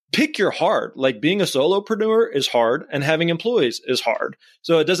pick your hard. Like being a solopreneur is hard and having employees is hard.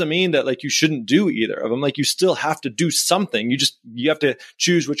 So it doesn't mean that like you shouldn't do either of them. Like you still have to do something. You have to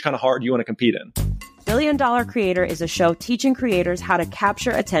choose which kind of hard you want to compete in. Billion Dollar Creator is a show teaching creators how to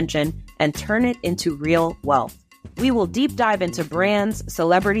capture attention and turn it into real wealth. We will deep dive into brands,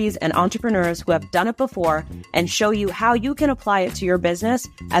 celebrities, and entrepreneurs who have done it before and show you how you can apply it to your business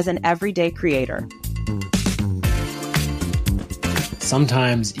as an everyday creator.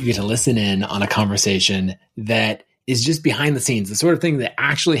 Sometimes you get to listen in on a conversation that is just behind the scenes, the sort of thing that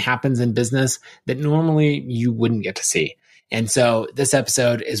actually happens in business that normally you wouldn't get to see. And so this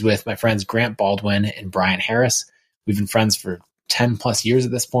episode is with my friends Grant Baldwin and Bryan Harris. We've been friends for 10 plus years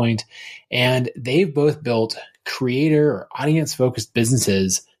at this point, and they've both built creator or audience focused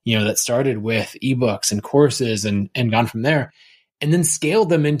businesses, that started with ebooks and courses and gone from there, and then scaled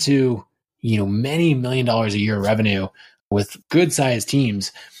them into, many $1 million a year revenue with good sized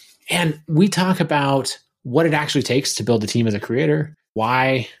teams. And we talk about what it actually takes to build a team as a creator,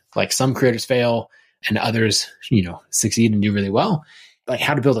 why like some creators fail and others, succeed and do really well, like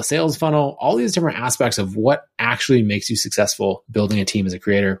how to build a sales funnel, all these different aspects of what actually makes you successful building a team as a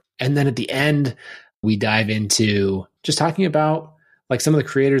creator. And then at the end, we dive into just talking about like some of the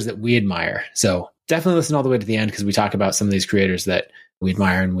creators that we admire. So definitely listen all the way to the end because we talk about some of these creators that we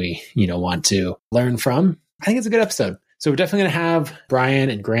admire and we, want to learn from. I think it's a good episode. So we're definitely going to have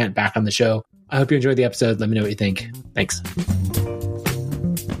Bryan and Grant back on the show. I hope you enjoyed the episode. Let me know what you think. Thanks.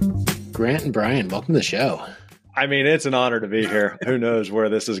 Grant and Bryan, welcome to the show. I mean, it's an honor to be here. Who knows where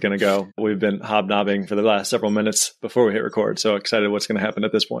this is going to go? We've been hobnobbing for the last several minutes before we hit record. So excited what's going to happen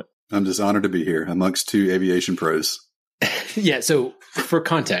at this point. I'm just honored to be here amongst two aviation pros. Yeah. So for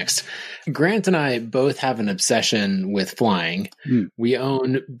context, Grant and I both have an obsession with flying. We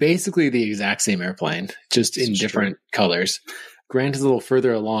own basically the exact same airplane, just in different colors. Grant is a little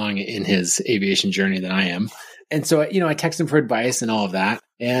further along in his aviation journey than I am. And so, I text him for advice and all of that.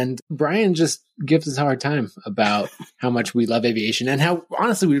 And Bryan just gives us a hard time about how much we love aviation and how,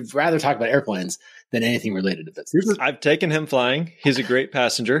 honestly, we'd rather talk about airplanes than anything related to business. I've taken him flying. He's a great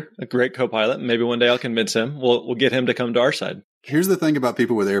passenger, a great co-pilot. Maybe one day I'll convince him. We'll get him to come to our side. Here's the thing about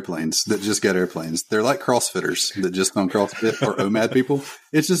people with airplanes that just get airplanes. They're like CrossFitters that just don't CrossFit or OMAD people.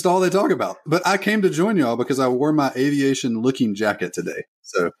 It's just all they talk about. But I came to join y'all because I wore my aviation looking jacket today.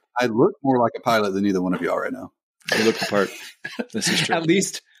 So I look more like a pilot than either one of y'all right now. You look the part. This is true. At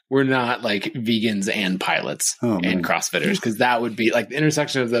least we're not like vegans and pilots and CrossFitters, because that would be like the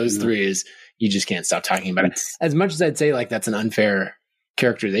intersection of those three is you just can't stop talking about it. As much as I'd say like that's an unfair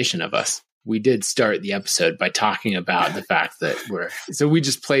characterization of us, we did start the episode by talking about the fact that so we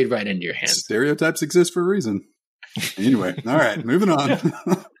just played right into your hands. Stereotypes exist for a reason. Anyway, all right, moving on.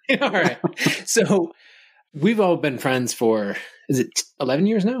 All right. So we've all been friends for, is it 11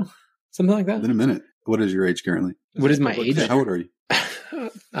 years now? Something like that? In a minute. What is your age currently? What is my age? How old are you?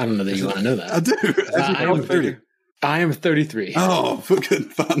 I don't know that you want to know that. I do. I'm 30. I am 33. Oh,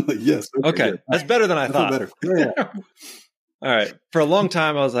 good. Finally, yes. Okay. That's better than I thought. Better. Yeah. All right. For a long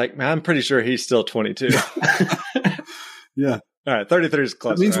time, I was like, man, I'm pretty sure he's still 22. Yeah. All right. 33 is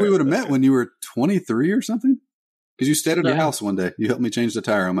close. That means we would have met when you were 23 or something? Because you stayed at our house one day. You helped me change the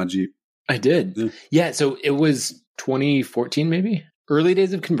tire on my Jeep. I did. Yeah. So it was 2014, maybe? Early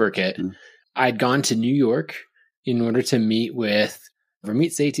days of ConvertKit. Mm. I'd gone to New York in order to meet with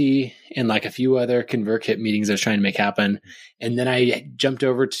Vermeet Sethi and like a few other ConvertKit meetings I was trying to make happen. And then I jumped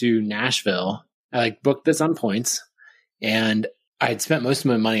over to Nashville. I like booked this on points and I had spent most of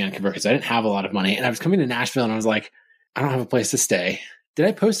my money on ConvertKit. So I didn't have a lot of money. And I was coming to Nashville and I was like, I don't have a place to stay. Did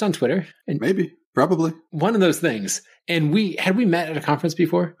I post on Twitter? And maybe, probably. One of those things. And had we met at a conference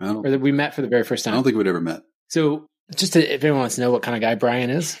before? Or that we met for the very first time? I don't think we'd ever met. So just if anyone wants to know what kind of guy Bryan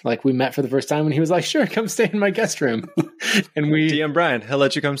is, like we met for the first time when he was like, sure, come stay in my guest room. And we DM Bryan, he'll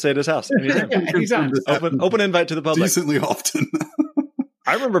let you come stay at his house anytime. Open invite to the public. Decently often.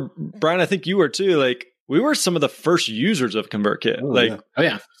 I remember, Bryan, I think you were too, like we were some of the first users of ConvertKit. Oh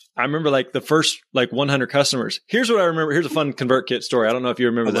yeah. I remember like the first 100 customers. Here's what I remember. Here's a fun ConvertKit story. I don't know if you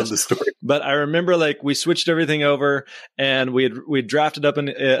remember this. Love the story. But I remember we switched everything over and we drafted up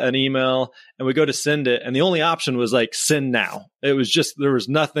an email and we go to send it. And the only option was send now. It was just, there was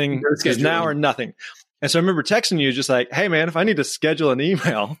nothing. It was now or nothing. And so I remember texting you just like, hey man, if I need to schedule an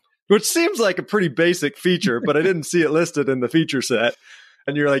email, which seems like a pretty basic feature, but I didn't see it listed in the feature set.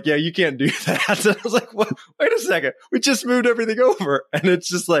 And you're like, yeah, you can't do that. And I was like, what? Wait a second. We just moved everything over. And it's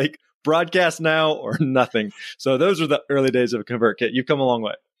just like broadcast now or nothing. So those are the early days of ConvertKit. You've come a long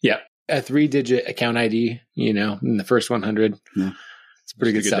way. Yeah. A 3-digit account ID, in the first 100. Yeah. It's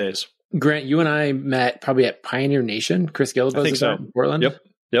pretty good stuff. Days. Grant, you and I met probably at Pioneer Nation. Chris Gillibo's in Portland. Yep.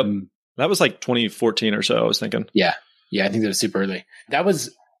 Yep. That was like 2014 or so, I was thinking. Yeah. Yeah, I think that was super early. That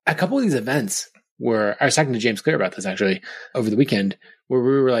was a couple of these events where I was talking to James Clear about this actually over the weekend, where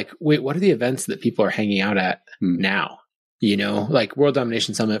we were like, wait, what are the events that people are hanging out at now? You know, like World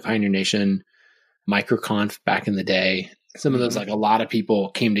Domination Summit, Pioneer Nation, MicroConf back in the day. Some of those, like a lot of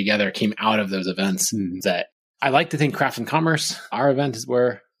people came out of those events that I like to think Craft and Commerce, our event is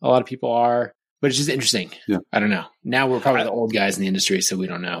where a lot of people are. But it's just interesting. Yeah. I don't know. Now we're probably the old guys in the industry, so we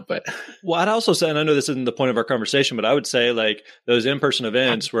don't know. But well, I'd also say, and I know this isn't the point of our conversation, but I would say like those in-person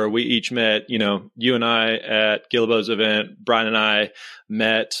events where we each met, you know, you and I at Gillibo's event, Bryan and I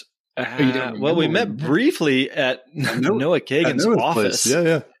met. We met briefly at Noah Kagan's office. Place.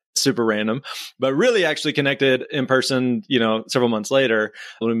 Yeah. Super random, but really actually connected in person, you know, several months later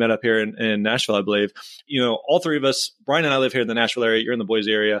when we met up here in Nashville, I believe. You know, all three of us, Bryan and I live here in the Nashville area, you're in the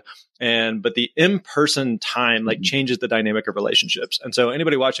Boise area. But the in-person time like changes the dynamic of relationships. And so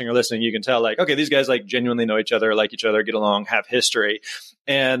anybody watching or listening, you can tell like, okay, these guys like genuinely know each other, like each other, get along, have history.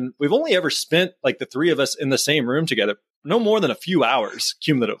 And we've only ever spent like the three of us in the same room together, no more than a few hours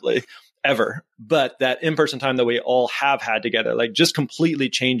cumulatively. Ever. But that in-person time that we all have had together, like just completely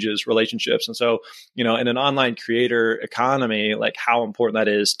changes relationships. And so, you know, in an online creator economy, like how important that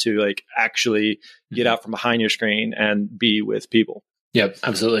is to like actually get out from behind your screen and be with people. Yep,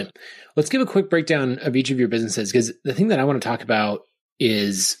 absolutely. Let's give a quick breakdown of each of your businesses, because the thing that I want to talk about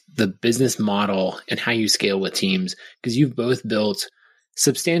is the business model and how you scale with teams, because you've both built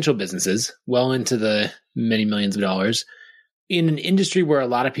substantial businesses well into the many millions of dollars in an industry where a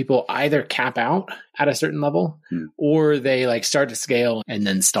lot of people either cap out at a certain level or they like start to scale and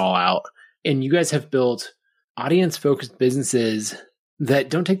then stall out. And you guys have built audience-focused businesses that,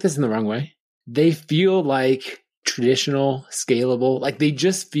 don't take this in the wrong way, they feel like traditional, scalable, like they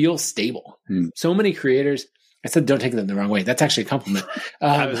just feel stable. So many creators, I said don't take that in the wrong way. That's actually a compliment.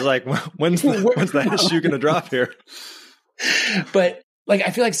 I was like, when's that issue going to drop here? But like,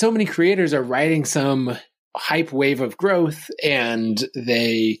 I feel like so many creators are riding some hype wave of growth, and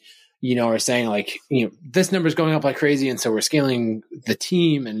they, you know, are saying like, you know, this number is going up like crazy, and so we're scaling the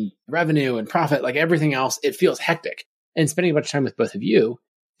team and revenue and profit, like everything else. It feels hectic. And spending a bunch of time with both of you,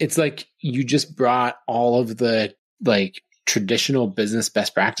 it's like you just brought all of the like traditional business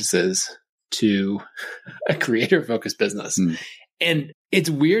best practices to a creator focused business. And it's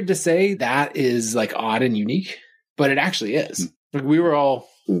weird to say that is like odd and unique, but it actually is. Like we were all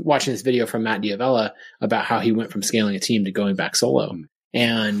watching this video from Matt Diavella about how he went from scaling a team to going back solo.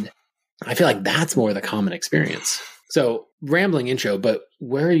 And I feel like that's more the common experience. So rambling intro, but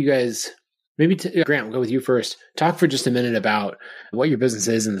where are you guys? Maybe Grant, we'll go with you first. Talk for just a minute about what your business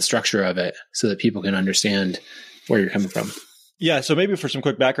is and the structure of it so that people can understand where you're coming from. Yeah. So maybe for some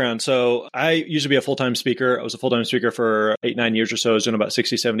quick background. So I used to be a full-time speaker. I was a full-time speaker for 8-9 years or so. I was doing about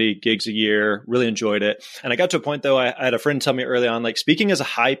 60, 70 gigs a year, really enjoyed it. And I got to a point though, I had a friend tell me early on, like speaking is a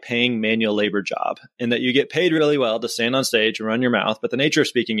high paying manual labor job and that you get paid really well to stand on stage and run your mouth. But the nature of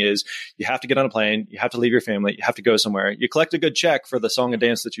speaking is you have to get on a plane, you have to leave your family, you have to go somewhere. You collect a good check for the song and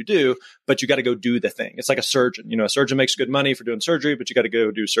dance that you do, but you got to go do the thing. It's like a surgeon. You know, a surgeon makes good money for doing surgery, but you got to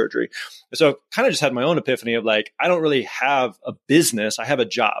go do surgery. So I kind of just had my own epiphany of like, I don't really have a business. I have a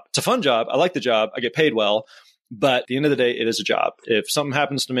job. It's a fun job. I like the job. I get paid well. But at the end of the day, it is a job. If something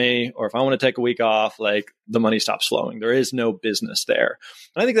happens to me or if I want to take a week off, like the money stops flowing. There is no business there.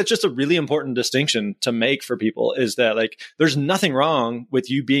 And I think that's just a really important distinction to make for people is that like, there's nothing wrong with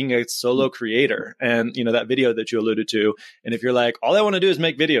you being a solo creator. And, you know, that video that you alluded to. And if you're like, all I want to do is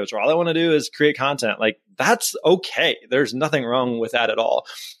make videos or all I want to do is create content, like that's okay. There's nothing wrong with that at all.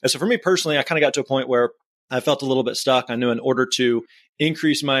 And so for me personally, I kind of got to a point where I felt a little bit stuck. I knew in order to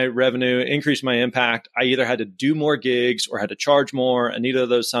increase my revenue, increase my impact, I either had to do more gigs or had to charge more. And neither of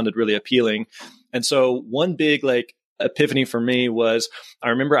those sounded really appealing. And so one big like epiphany for me was,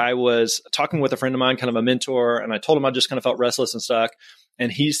 I remember I was talking with a friend of mine, kind of a mentor, and I told him I just kind of felt restless and stuck.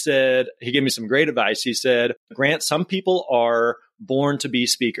 And he said, he gave me some great advice. He said, Grant, some people are born to be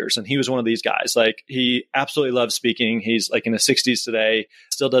speakers. And he was one of these guys. Like he absolutely loves speaking. He's like in his 60s today,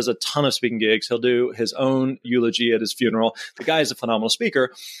 still does a ton of speaking gigs. He'll do his own eulogy at his funeral. The guy is a phenomenal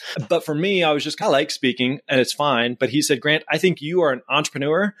speaker. But for me, I was just kind of like speaking and it's fine. But he said, Grant, I think you are an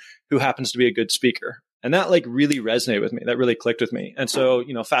entrepreneur who happens to be a good speaker. And that like really resonated with me. That really clicked with me. And so,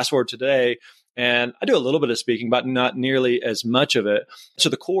 you know, fast forward today, and I do a little bit of speaking, but not nearly as much of it. So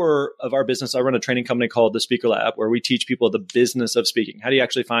the core of our business, I run a training company called The Speaker Lab, where we teach people the business of speaking. How do you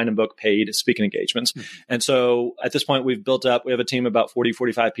actually find and book paid speaking engagements? Mm-hmm. And so at this point, we've built up, we have a team of about 40,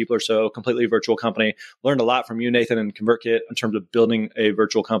 45 people or so, completely virtual company. Learned a lot from you, Nathan, and ConvertKit in terms of building a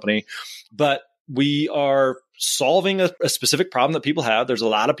virtual company. But we are solving a specific problem that people have. There's a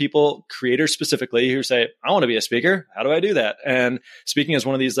lot of people, creators specifically, who say, I want to be a speaker. How do I do that? And speaking is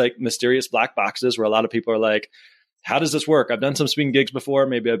one of these like mysterious black boxes where a lot of people are like, how does this work? I've done some speaking gigs before.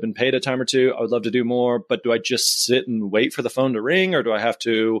 Maybe I've been paid a time or two. I would love to do more, but do I just sit and wait for the phone to ring, or do I have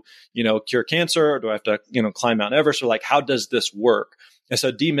to, cure cancer, or do I have to, climb Mount Everest? Or like, how does this work? And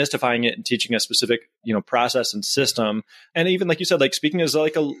so demystifying it and teaching a specific, process and system. And even like you said, like speaking is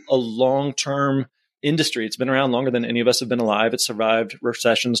like a long-term industry. It's been around longer than any of us have been alive. It survived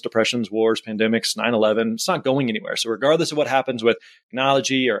recessions, depressions, wars, pandemics, 9/11. It's not going anywhere. So regardless of what happens with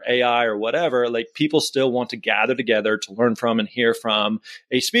technology or AI or whatever, like people still want to gather together to learn from and hear from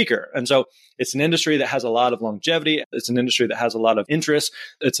a speaker. And so it's an industry that has a lot of longevity. It's an industry that has a lot of interest.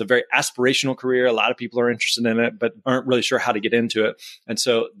 It's a very aspirational career. A lot of people are interested in it, but aren't really sure how to get into it. And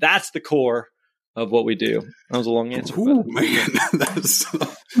so that's the core of what we do. That was a long answer. Oh man, that's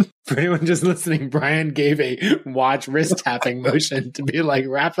for anyone just listening, Bryan gave a watch wrist tapping motion to be like,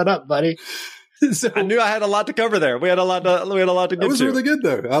 wrap it up, buddy. So I knew I had a lot to cover there. We had a lot to get to. That was really good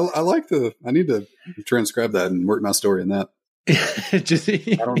though. I need to transcribe that and work my story in that.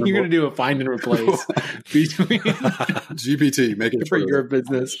 You're going to do a find and replace between GPT, make it for your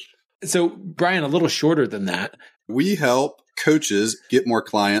business. So Bryan, a little shorter than that. We help coaches get more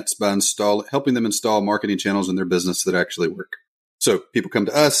clients by helping them install marketing channels in their business that actually work. So people come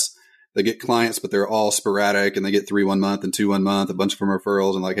to us, they get clients, but they're all sporadic, and they get 3 1 month and 2 1 month, a bunch of them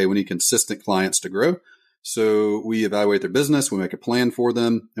referrals, and like, hey, we need consistent clients to grow. So we evaluate their business, we make a plan for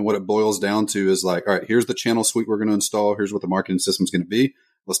them, and what it boils down to is like, all right, here's the channel suite we're going to install. Here's what the marketing system is going to be.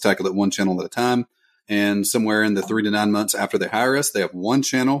 Let's tackle it one channel at a time. And somewhere in the 3 to 9 months after they hire us, they have one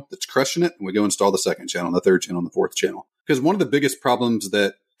channel that's crushing it, and we go install the second channel, the third channel, and the fourth channel. Because one of the biggest problems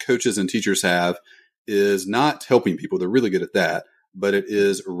that coaches and teachers have is not helping people. They're really good at that, but it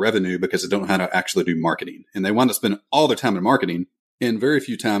is revenue because they don't know how to actually do marketing. And they want to spend all their time in marketing and very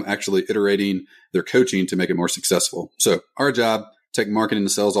few time actually iterating their coaching to make it more successful. So our job, take marketing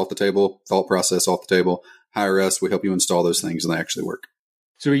and sales off the table, thought process off the table, hire us, we help you install those things, and they actually work.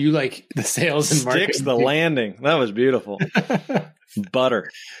 So are you like the sales and marketing? Sticks the landing. That was beautiful. Butter.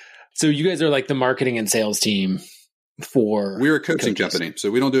 So you guys are like the marketing and sales team for We're a coaching company. So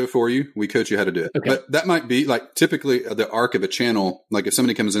we don't do it for you. We coach you how to do it. Okay. But that might be like typically the arc of a channel. Like if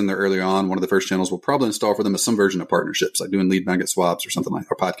somebody comes in there early on, one of the first channels we'll probably install for them is some version of partnerships, like doing lead magnet swaps or something like,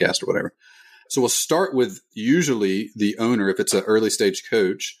 or podcast or whatever. So we'll start with usually the owner, if it's an early stage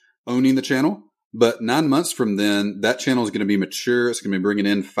coach, owning the channel. But 9 months from then, that channel is going to be mature. It's going to be bringing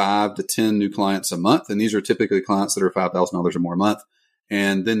in 5 to 10 new clients a month. And these are typically clients that are $5,000 or more a month.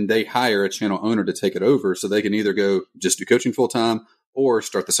 And then they hire a channel owner to take it over. So they can either go just do coaching full time or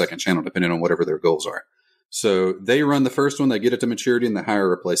start the second channel, depending on whatever their goals are. So they run the first one, they get it to maturity, and they hire a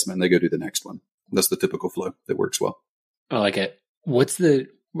replacement, and they go do the next one. That's the typical flow that works well. I like it. What's the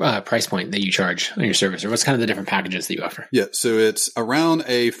price point that you charge on your service, or what's kind of the different packages that you offer? Yeah. So it's around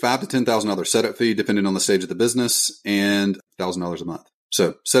a $5,000 to $10,000 setup fee, depending on the stage of the business, and $1,000 a month.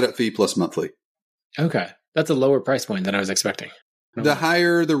 So setup fee plus monthly. Okay. That's a lower price point than I was expecting. The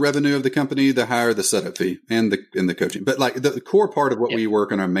higher the revenue of the company, the higher the setup fee and the coaching. But like the core part of what we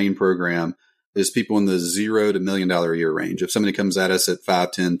work on our main program is people in the $0 to $1 million a year range. If somebody comes at us at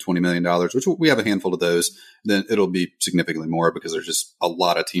 $5, $10, $20 million, which we have a handful of those, then it'll be significantly more because there's just a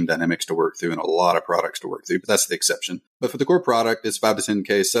lot of team dynamics to work through and a lot of products to work through. But that's the exception. But for the core product, it's $5 to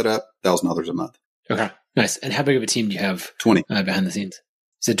 $10K setup, $1,000 a month. Okay. Nice. And how big of a team do you have? 20. Behind the scenes?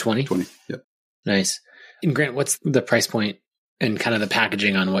 You said 20? 20. Yep. Nice. And Grant, what's the price point and kind of the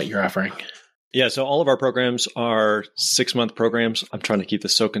packaging on what you're offering? Yeah, so all of our programs are 6-month programs. I'm trying to keep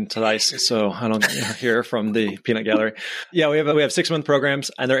this so concise so I don't hear from the peanut gallery. Yeah, we have 6-month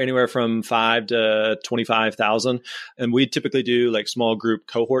programs, and they're anywhere from 5 to 25,000. And we typically do like small group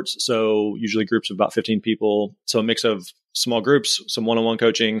cohorts. So usually groups of about 15 people. So a mix of small groups, some one-on-one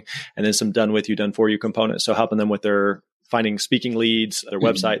coaching, and then some done with you, done for you components. So helping them with their finding speaking leads, their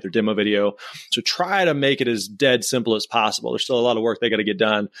website, their demo video. So try to make it as dead simple as possible. There's still a lot of work they got to get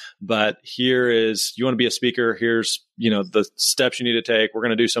done, but here is, you want to be a speaker. Here's, the steps you need to take. We're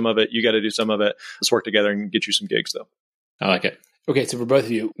going to do some of it. You got to do some of it. Let's work together and get you some gigs though. I like it. Okay. So for both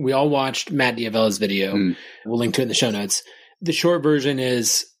of you, we all watched Matt Diavella's video. We'll link to it in the show notes. The short version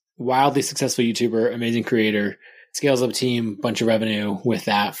is wildly successful YouTuber, amazing creator, scales up a team, bunch of revenue with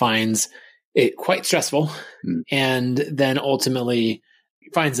that, finds it quite stressful, and then ultimately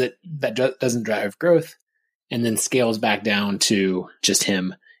finds that doesn't drive growth, and then scales back down to just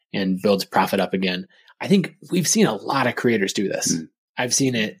him and builds profit up again. I think we've seen a lot of creators do this. I've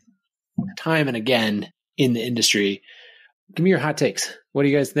seen it time and again in the industry. Give me your hot takes. What do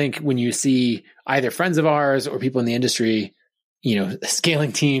you guys think when you see either friends of ours or people in the industry,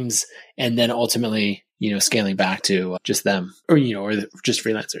 scaling teams and then ultimately, scaling back to just them or just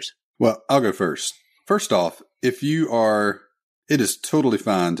freelancers? Well, I'll go first. First off, it is totally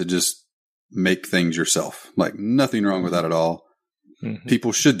fine to just make things yourself. Like nothing wrong with that at all. Mm-hmm.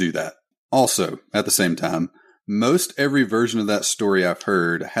 People should do that. Also, at the same time, most every version of that story I've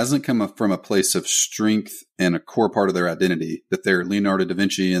heard hasn't come from a place of strength and a core part of their identity that they're Leonardo da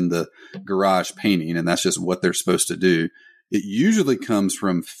Vinci in the garage painting, and that's just what they're supposed to do. It usually comes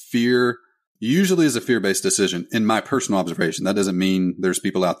from fear, usually is a fear-based decision in my personal observation. That doesn't mean there's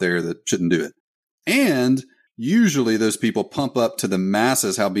people out there that shouldn't do it. And usually those people pump up to the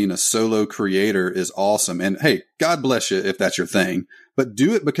masses how being a solo creator is awesome. And hey, God bless you if that's your thing, but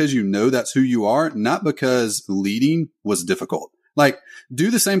do it because you know that's who you are, not because leading was difficult. Like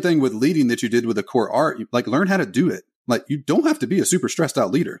do the same thing with leading that you did with the core art. Like learn how to do it. Like you don't have to be a super stressed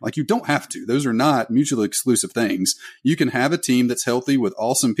out leader. Like you don't have to. Those are not mutually exclusive things. You can have a team that's healthy with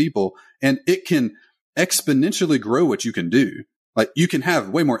awesome people and it can exponentially grow what you can do. Like you can have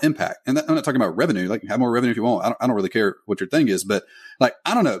way more impact. And I'm not talking about revenue. Like have more revenue if you want. I don't really care what your thing is, but like,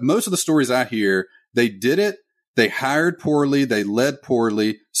 I don't know. Most of the stories I hear, they did it. They hired poorly. They led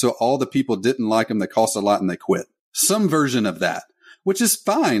poorly. So all the people didn't like them. They cost a lot and they quit. Some version of that, which is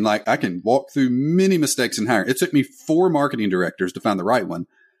fine. Like I can walk through many mistakes in hiring. It took me 4 marketing directors to find the right one.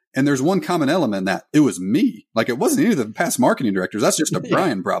 And there's one common element in that it was me. Like it wasn't any of the past marketing directors. That's just a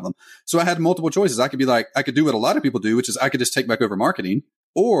Bryan problem. So I had multiple choices. I could be like, I could do what a lot of people do, which is I could just take back over marketing.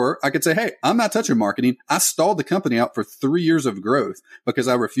 Or I could say, hey, I'm not touching marketing. I stalled the company out for 3 years of growth because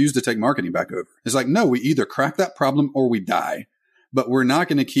I refused to take marketing back over. It's like, no, we either crack that problem or we die. But we're not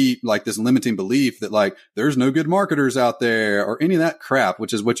going to keep like this limiting belief that like there's no good marketers out there or any of that crap,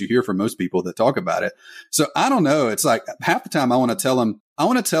 which is what you hear from most people that talk about it. So I don't know. It's like half the time I want to tell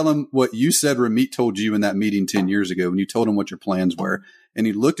them what you said Ramit told you in that meeting 10 years ago when you told him what your plans were. And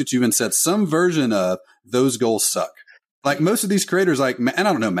he looked at you and said some version of those goals suck. Like most of these creators, like, and I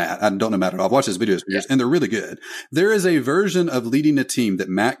don't know Matt. I don't know Matt at all. I've watched his videos for years and they're really good. There is a version of leading a team that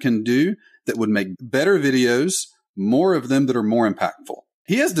Matt can do that would make better videos, more of them that are more impactful.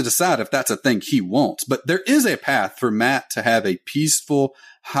 He has to decide if that's a thing he wants, but there is a path for Matt to have a peaceful,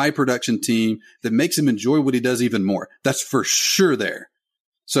 high production team that makes him enjoy what he does even more. That's for sure there.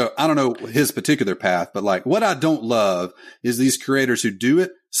 So I don't know his particular path, but like what I don't love is these creators who do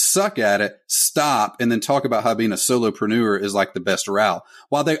it, suck at it, stop, and then talk about how being a solopreneur is like the best route,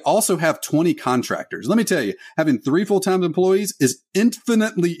 while they also have 20 contractors. Let me tell you, having 3 full-time employees is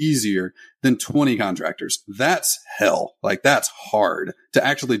infinitely easier than 20 contractors. That's hell. Like that's hard to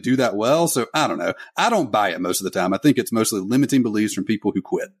actually do that well. So I don't know. I don't buy it most of the time. I think it's mostly limiting beliefs from people who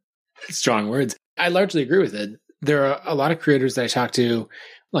quit. Strong words. I largely agree with it. There are a lot of creators that I talk to,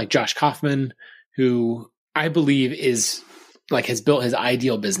 like Josh Kaufman, who I believe is like has built his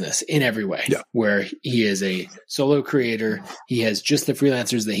ideal business in every way, where he is a solo creator. He has just the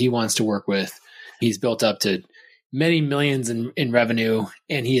freelancers that he wants to work with. He's built up to many millions in revenue,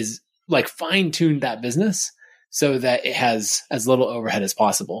 and he has like fine-tuned that business so that it has as little overhead as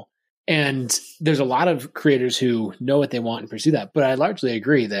possible. And there's a lot of creators who know what they want and pursue that. But I largely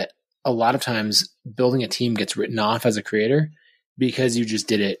agree that a lot of times building a team gets written off as a creator because you just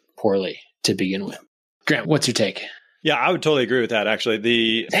did it poorly to begin with. Grant, what's your take? Yeah, I would totally agree with that, actually.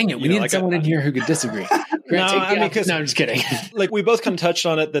 Dang it, we needed someone in here who could disagree. Grant, no, I'm just kidding. Like we both kind of touched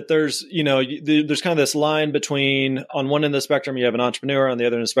on it, that there's, there's kind of this line between on one end of the spectrum, you have an entrepreneur, on the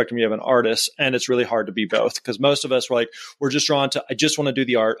other end of the spectrum, you have an artist. And it's really hard to be both because most of us were like, we're just drawn to, I just want to do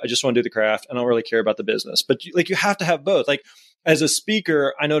the art. I just want to do the craft. I don't really care about the business. But you have to have both. Like, as a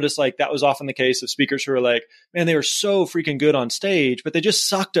speaker, I noticed like that was often the case of speakers who were like, man, they were so freaking good on stage, but they just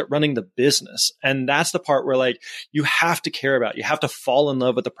sucked at running the business. And that's the part where like you have to care about, you have to fall in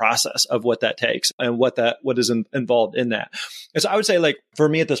love with the process of what that takes and what is involved in that. And so I would say like for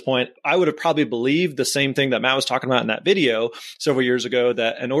me at this point, I would have probably believed the same thing that Matt was talking about in that video several years ago,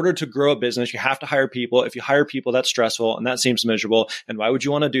 that in order to grow a business, you have to hire people. If you hire people, that's stressful and that seems miserable. And why would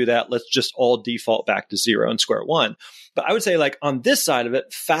you want to do that? Let's just all default back to zero and square one. But I would say like on this side of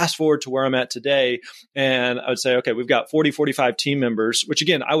it, fast forward to where I'm at today. And I would say, okay, we've got 40, 45 team members, which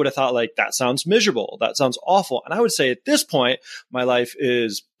again, I would have thought like, that sounds miserable. That sounds awful. And I would say at this point, my life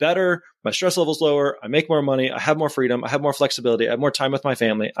is better. My stress level's lower. I make more money. I have more freedom. I have more flexibility. I have more time with my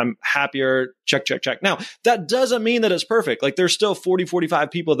family. I'm happier. Check, check, check. Now, that doesn't mean that it's perfect. Like there's still 40,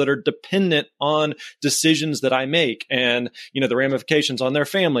 45 people that are dependent on decisions that I make and, the ramifications on their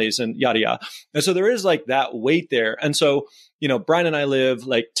families and yada, yada. And so there is like that weight there. And so, Bryan and I live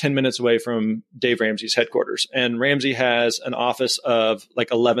like 10 minutes away from Dave Ramsey's headquarters, and Ramsey has an office of like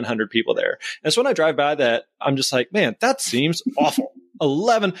 1,100 people there. And so when I drive by that, I'm just like, man, that seems awful.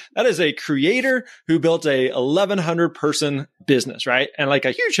 That is a creator who built a 1,100 person business, right? And like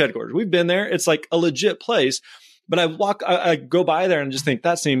a huge headquarters. We've been there. It's like a legit place. But I go by there and just think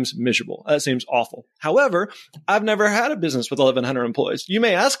that seems miserable. That seems awful. However, I've never had a business with 1,100 employees. You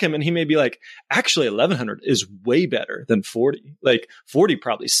may ask him and he may be like, actually 1,100 is way better than 40. Like 40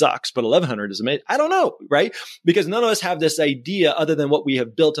 probably sucks, but 1,100 is amazing. I don't know, right? Because none of us have this idea other than what we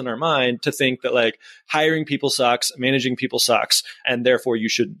have built in our mind to think that like hiring people sucks, managing people sucks, and therefore you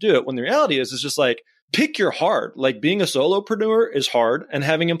shouldn't do it. When the reality is, it's just like, pick your hard. Like being a solopreneur is hard and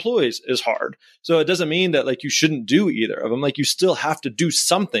having employees is hard. So it doesn't mean that like you shouldn't do either of them. Like you still have to do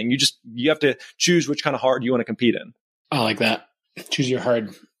something. You have to choose which kind of hard you want to compete in. I like that. Choose your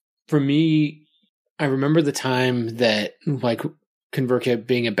hard. For me, I remember the time that like ConvertKit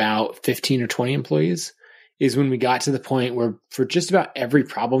being about 15 or 20 employees is when we got to the point where for just about every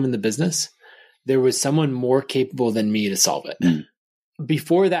problem in the business, there was someone more capable than me to solve it. Mm.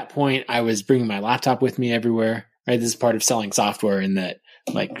 Before that point, I was bringing my laptop with me everywhere, right? This is part of selling software in that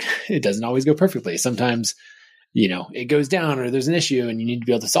like it doesn't always go perfectly. Sometimes, it goes down or there's an issue and you need to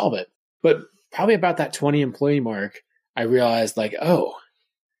be able to solve it. But probably about that 20 employee mark, I realized like, oh,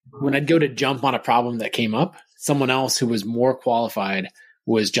 when I'd go to jump on a problem that came up, someone else who was more qualified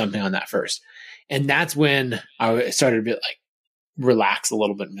was jumping on that first. And that's when I started to be like, relax a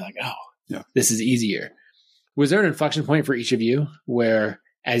little bit and be like, oh, yeah, this is easier. Was there an inflection point for each of you where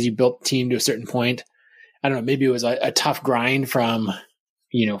as you built the team to a certain point, I don't know, maybe it was a tough grind from,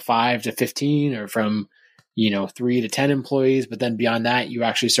 5 to 15 or from, 3 to 10 employees, but then beyond that, you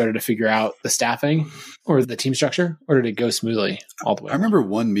actually started to figure out the staffing or the team structure, or did it go smoothly all the way? I remember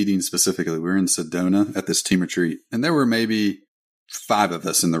one meeting specifically. We were in Sedona at this team retreat, and there were maybe 5 of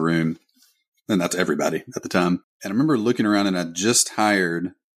us in the room, and that's everybody at the time. And I remember looking around and I just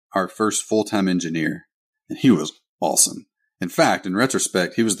hired our first full-time engineer. And he was awesome. In fact, in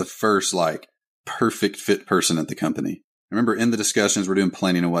retrospect, he was the first like perfect fit person at the company. I remember in the discussions, we're doing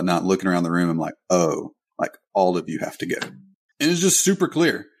planning and whatnot, looking around the room, I'm like, oh, like all of you have to go. And it's just super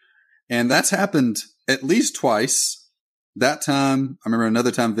clear. And that's happened at least twice. That time, I remember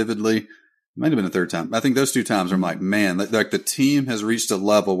another time vividly, it might have been a third time. I think those 2 times I'm like, man, like the team has reached a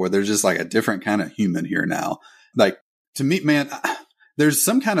level where there's just like a different kind of human here now. Like to me, man, there's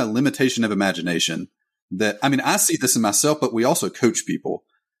some kind of limitation of imagination. I see this in myself, but we also coach people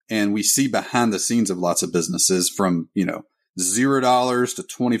and we see behind the scenes of lots of businesses from, $0 to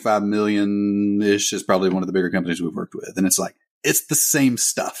 25 million ish is probably one of the bigger companies we've worked with. And it's like, it's the same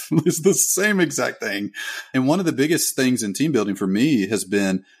stuff. It's the same exact thing. And one of the biggest things in team building for me has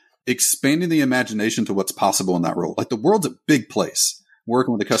been expanding the imagination to what's possible in that role. Like the world's a big place.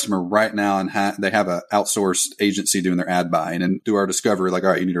 Working with a customer right now and they have an outsourced agency doing their ad buying, and through our discovery, like, all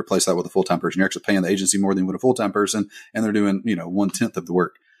right, you need to replace that with a full-time person. You're actually paying the agency more than you would a full-time person, and they're doing, 1/10 of the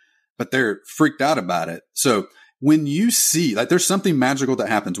work, but they're freaked out about it. So when you see, like, there's something magical that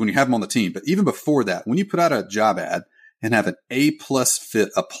happens when you have them on the team. But even before that, when you put out a job ad and have an A+ fit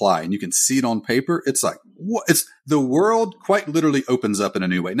apply and you can see it on paper, it's like, what? It's the world quite literally opens up in a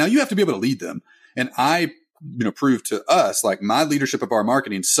new way. Now you have to be able to lead them. And I proved to us, like my leadership of our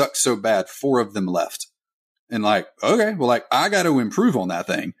marketing sucked so bad, 4 of them left. And like, okay, well, like I got to improve on that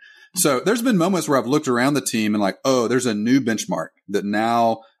thing. So there's been moments where I've looked around the team and like, oh, there's a new benchmark that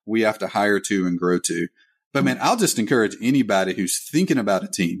now we have to hire to and grow to. But man, I'll just encourage anybody who's thinking about a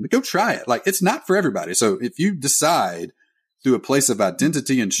team, go try it. Like it's not for everybody. So if you decide through a place of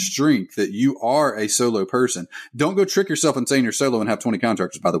identity and strength that you are a solo person, don't go trick yourself in saying you're solo and have 20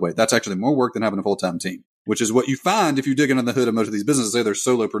 contractors, by the way. That's actually more work than having a full-time team, which is what you find if you dig under the hood of most of these businesses. They're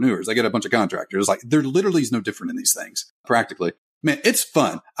solopreneurs. They get a bunch of contractors. Like there literally is no different in these things practically. Man, it's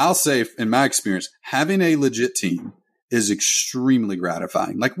fun. I'll say in my experience, having a legit team is extremely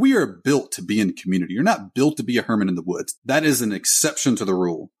gratifying. Like we are built to be in community. You're not built to be a hermit in the woods. That is an exception to the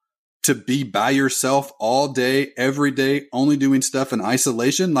rule. To be by yourself all day, every day, only doing stuff in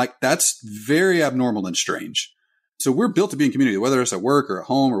isolation, like that's very abnormal and strange. So we're built to be in community, whether it's at work or at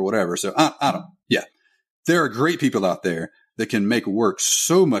home or whatever. So I don't, yeah. There are great people out there that can make work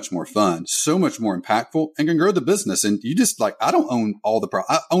so much more fun, so much more impactful, and can grow the business. And you just like, I don't own all the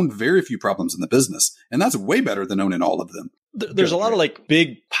I own very few problems in the business. And that's way better than owning all of them. There's a lot of like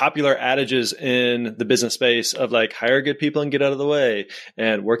big popular adages in the business space of like hire good people and get out of the way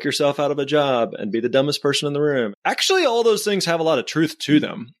and work yourself out of a job and be the dumbest person in the room. Actually, all those things have a lot of truth to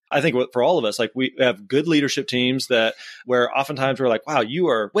them. I think for all of us, like we have good leadership teams where oftentimes we're like, wow, you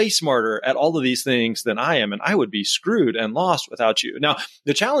are way smarter at all of these things than I am. And I would be screwed and lost without you. Now,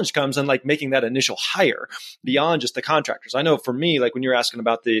 the challenge comes in like making that initial hire beyond just the contractors. I know for me, like when you're asking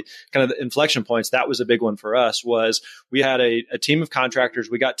about the kind of the inflection points, that was a big one for us was we had a team of contractors.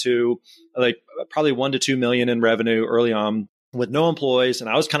 We got to like probably 1 to 2 million in revenue early on with no employees. And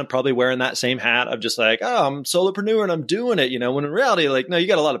I was kind of probably wearing that same hat of just like, oh, I'm a solopreneur and I'm doing it, when in reality, like, no, you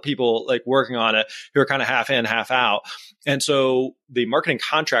got a lot of people like working on it who are kind of half in, half out. And so the marketing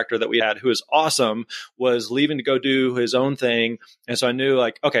contractor that we had, who is awesome, was leaving to go do his own thing. And so I knew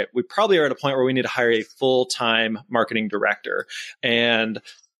like, okay, we probably are at a point where we need to hire a full-time marketing director. And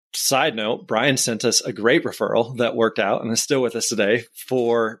side note, Bryan sent us a great referral that worked out and is still with us today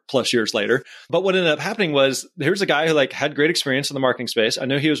 4+ years later. But what ended up happening was here's a guy who like had great experience in the marketing space. I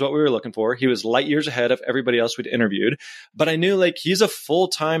knew he was what we were looking for. He was light years ahead of everybody else we'd interviewed, but I knew like he's a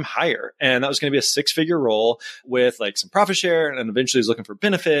full-time hire and that was going to be a 6-figure role with like some profit share. And eventually he's looking for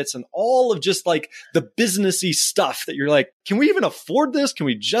benefits and all of just like the businessy stuff that you're like, can we even afford this? Can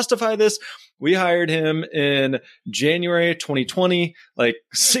we justify this? We hired him in January 2020, like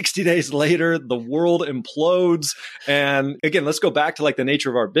 60 days later, the world implodes. And again, let's go back to like the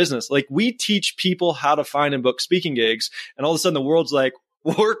nature of our business. Like we teach people how to find and book speaking gigs. And all of a sudden the world's like,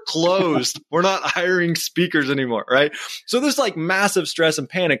 we're closed. We're not hiring speakers anymore. Right. So there's like massive stress and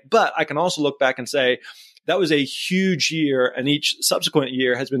panic, but I can also look back and say, that was a huge year, and each subsequent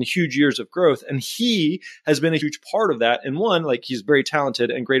year has been huge years of growth. And he has been a huge part of that. And one, like he's very talented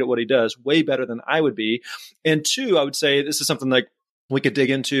and great at what he does, way better than I would be. And two, I would say this is something like we could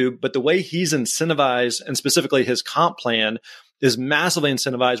dig into, but the way he's incentivized and specifically his comp plan is massively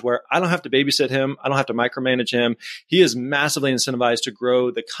incentivized where I don't have to babysit him. I don't have to micromanage him. He is massively incentivized to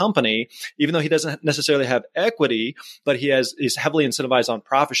grow the company, even though he doesn't necessarily have equity, but is heavily incentivized on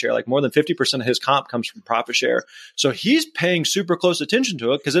profit share. Like more than 50% of his comp comes from profit share. So he's paying super close attention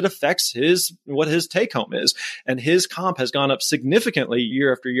to it because it affects what his take home is. And his comp has gone up significantly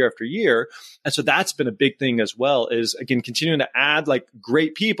year after year after year. And so that's been a big thing as well is again, continuing to add like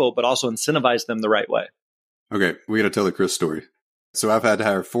great people, but also incentivize them the right way. Okay, we got to tell the Chris story. So I've had to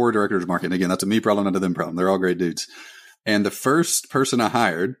hire 4 directors of marketing. Again, that's a me problem, not a them problem. They're all great dudes. And the first person I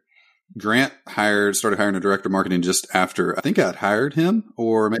hired, Grant started hiring a director of marketing just after, I think I'd hired him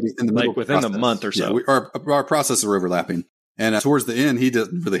or maybe in the middle like within a month or so. Yeah, our processes are overlapping. And towards the end, he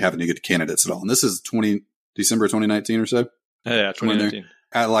didn't really have any good candidates at all. And this is December 2019 or so. Yeah, 2019.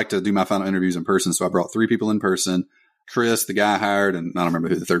 I like to do my final interviews in person. So I brought 3 people in person. Chris, the guy I hired, and I don't remember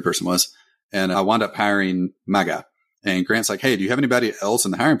who the third person was. And I wound up hiring my guy. And Grant's like, hey, do you have anybody else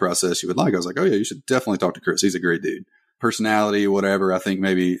in the hiring process you would like? I was like, oh, yeah, you should definitely talk to Chris. He's a great dude. Personality, whatever. I think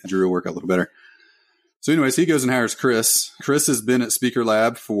maybe Drew will work out a little better. So anyways, he goes and hires Chris. Chris has been at Speaker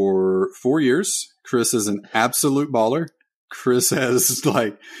Lab for 4 years. Chris is an absolute baller. Chris has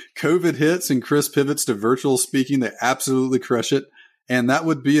like COVID hits and Chris pivots to virtual speaking. They absolutely crush it. And that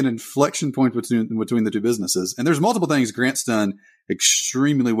would be an inflection point between the two businesses. And there's multiple things Grant's done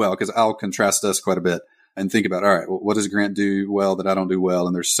extremely well because I'll contrast us quite a bit and think about, all right, well, what does Grant do well that I don't do well?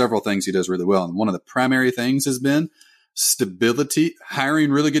 And there's several things he does really well. And one of the primary things has been stability,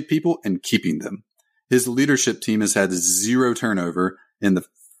 hiring really good people and keeping them. His leadership team has had 0 turnover in the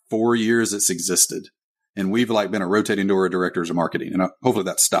 4 years it's existed. And we've like been a rotating door of directors of marketing. And hopefully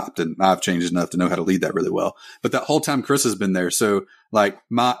that stopped. And I've changed enough to know how to lead that really well. But that whole time Chris has been there. So like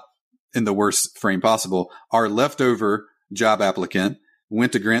in the worst frame possible, our leftover job applicant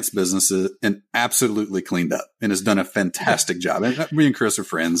went to Grant's businesses and absolutely cleaned up and has done a fantastic job. And me and Chris are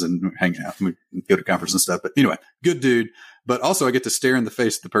friends and hang out and we go to conference and stuff. But anyway, good dude. But also I get to stare in the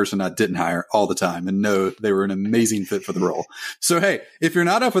face of the person I didn't hire all the time and know they were an amazing fit for the role. So, hey, if you're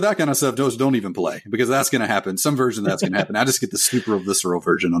not up with that kind of stuff, don't even play because that's going to happen. Some version of that's going to happen. I just get the super visceral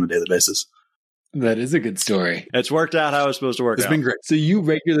version on a daily basis. That is a good story. It's worked out how it's supposed to work out. It's been great. So you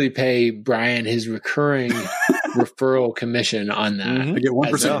regularly pay Bryan his recurring referral commission on that. Mm-hmm. I get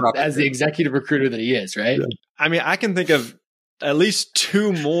 1% as the executive recruiter that he is, right? Yeah. I mean, I can think of at least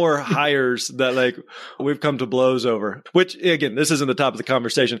 2 more hires that like we've come to blows over, which again, this isn't the top of the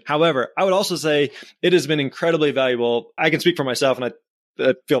conversation. However, I would also say it has been incredibly valuable. I can speak for myself and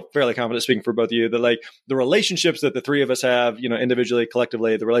I feel fairly confident speaking for both of you that like the relationships that the three of us have, individually,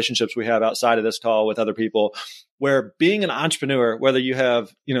 collectively, the relationships we have outside of this call with other people, where being an entrepreneur, whether you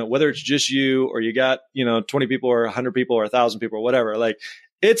have, whether it's just you or you got, 20 people or 100 people or 1,000 people or whatever, like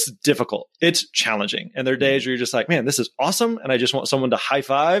it's difficult. It's challenging. And there are days where you're just like, man, this is awesome. And I just want someone to high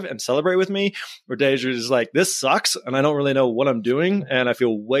five and celebrate with me. Or days where you're just like, this sucks. And I don't really know what I'm doing. And I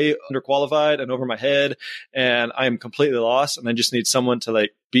feel way underqualified and over my head. And I am completely lost. And I just need someone to like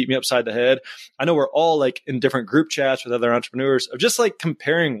beat me upside the head. I know we're all like in different group chats with other entrepreneurs of just like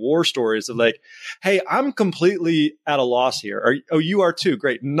comparing war stories of like, hey, I'm completely at a loss here. Oh, you are too.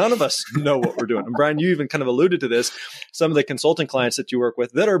 Great. None of us know what we're doing. And Bryan, you even kind of alluded to this. Some of the consulting clients that you work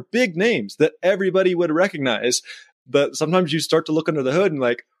with that are big names that everybody would recognize, but sometimes you start to look under the hood and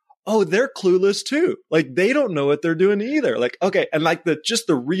like, oh, they're clueless too. Like they don't know what they're doing either. Like, okay. And like just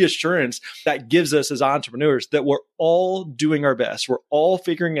the reassurance that gives us as entrepreneurs that we're all doing our best. We're all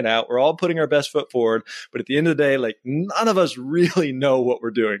figuring it out. We're all putting our best foot forward. But at the end of the day, like none of us really know what we're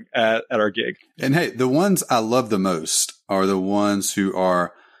doing at our gig. And hey, the ones I love the most are the ones who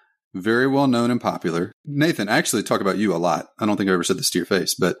are very well known and popular. Nathan, I actually talk about you a lot. I don't think I ever said this to your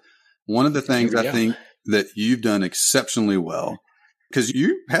face, but one of the things I think that you've done exceptionally well, because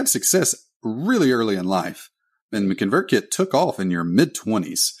you had success really early in life, and ConvertKit took off in your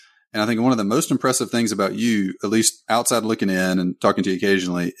mid-20s. And I think one of the most impressive things about you, at least outside looking in and talking to you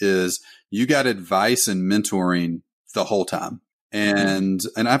occasionally, is you got advice and mentoring the whole time. And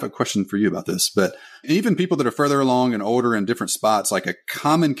I have a question for you about this, but even people that are further along and older in different spots, like a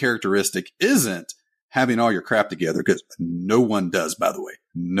common characteristic isn't having all your crap together, because no one does, by the way.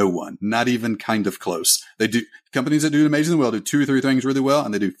 No one, not even kind of close. They do, companies that do amazingly well do 2 or 3 things really well,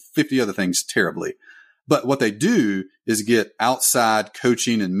 and they do 50 other things terribly. But what they do is get outside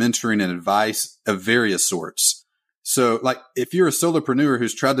coaching and mentoring and advice of various sorts. So like if you're a solopreneur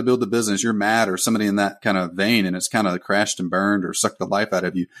who's tried to build the business, you're mad or somebody in that kind of vein, and it's kind of crashed and burned or sucked the life out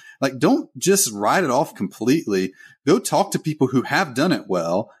of you. Like don't just write it off completely. Go talk to people who have done it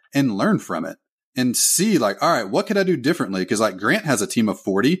well and learn from it. And see like, all right, what could I do differently? Because like Grant has a team of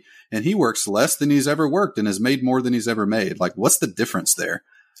 40 and he works less than he's ever worked and has made more than he's ever made. Like, what's the difference there?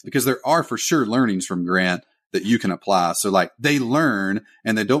 Because there are for sure learnings from Grant that you can apply. So like they learn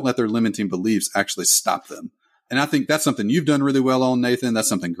and they don't let their limiting beliefs actually stop them. And I think that's something you've done really well on, Nathan. That's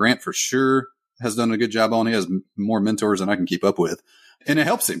something Grant for sure has done a good job on. He has more mentors than I can keep up with. And it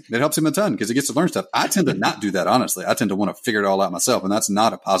helps him. It helps him a ton because he gets to learn stuff. I tend to not do that, honestly. I tend to want to figure it all out myself. And that's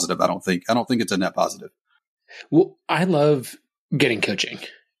not a positive, I don't think. I don't think it's a net positive. Well, I love getting coaching.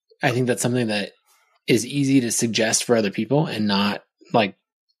 I think that's something that is easy to suggest for other people and not like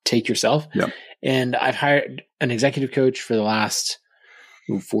take yourself. Yeah. And I've hired an executive coach for the last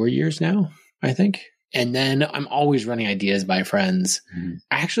 4 years now, I think. And then I'm always running ideas by friends.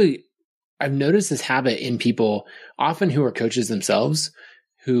 Mm-hmm. I've noticed this habit in people often who are coaches themselves,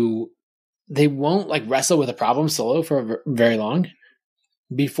 who they won't like wrestle with a problem solo for very long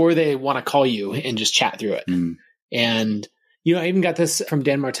before they want to call you and just chat through it. Mm. And, I even got this from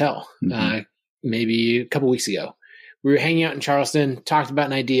Dan Martell, maybe a couple weeks ago. We were hanging out in Charleston, talked about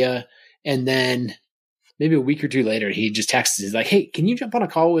an idea, and then maybe a week or 2 later, he just texted. He's like, hey, can you jump on a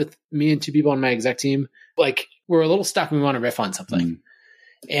call with me and 2 people on my exec team? Like, we're a little stuck and we want to riff on something. Mm.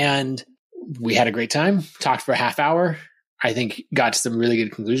 And we had a great time, talked for a half hour. I think got to some really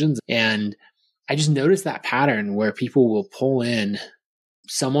good conclusions. And I just noticed that pattern where people will pull in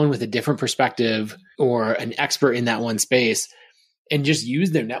someone with a different perspective or an expert in that one space and just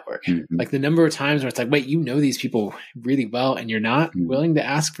use their network. Mm-hmm. Like the number of times where it's like, wait, these people really well and you're not willing to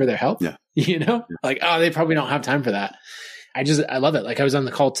ask for their help. Yeah. Like, oh, they probably don't have time for that. I love it. Like I was on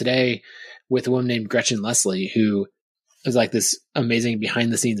the call today with a woman named Gretchen Leslie, who is like this amazing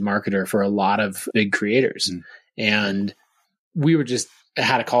behind the scenes marketer for a lot of big creators. And we were just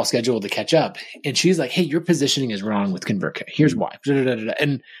had a call scheduled to catch up. And she's like, hey, your positioning is wrong with ConvertKit. Here's why.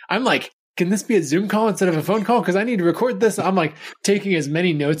 And I'm like, can this be a Zoom call instead of a phone call? Because I need to record this. I'm like taking as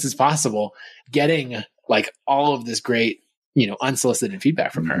many notes as possible, getting like all of this great, unsolicited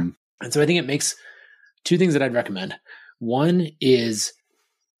feedback from her. And so I think it makes 2 things that I'd recommend. One is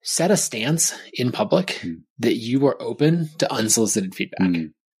set a stance in public that you are open to unsolicited feedback.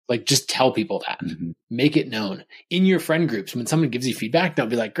 Like just tell people that. Make it known in your friend groups. When someone gives you feedback, don't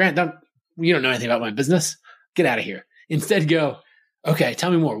be like, Grant, you don't know anything about my business. Get out of here. Instead go, okay,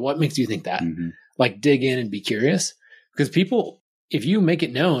 tell me more. What makes you think that? Like dig in and be curious. Because people, if you make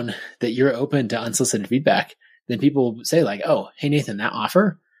it known that you're open to unsolicited feedback, then people say like, oh, hey, Nathan, that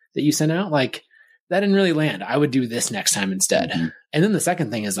offer that you sent out, like that didn't really land. I would do this next time instead. And then the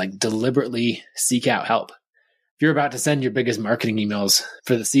second thing is like deliberately seek out help. if you're about to send your biggest marketing emails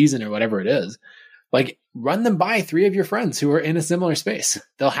for the season or whatever it is, like run them by 3 of your friends who are in a similar space.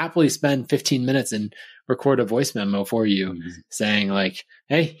 They'll happily spend 15 minutes and record a voice memo for you saying like,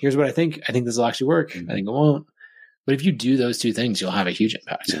 hey, here's what I think. I think this will actually work. I think it won't. But if you do those 2 things, you'll have a huge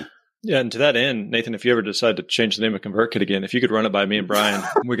impact. Yeah. And to that end, Nathan, if you ever decide to change the name of ConvertKit again, if you could run it by me and Bryan,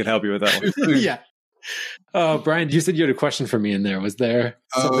 we could help you with that one. Yeah. Bryan, you said you had a question for me in there. Was there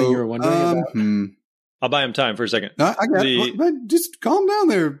something you were wondering about? I'll buy him time for a second. I got it. But just calm down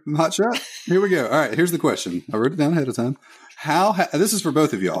there, hotshot. Here we go. All right, here's the question. I wrote it down ahead of time. This is for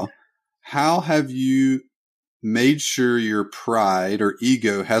both of y'all. How have you made sure your pride or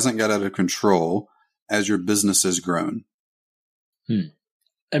ego hasn't got out of control as your business has grown?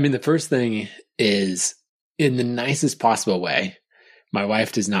 I mean, the first thing is, in the nicest possible way, my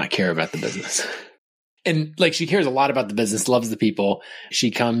wife does not care about the business. And like, she cares a lot about the business, loves the people.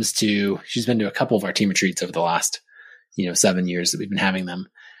 She's been to a couple of our team retreats over the last, 7 years that we've been having them.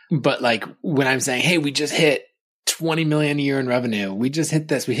 But like, when I'm saying, hey, we just hit 20 million a year in revenue, we just hit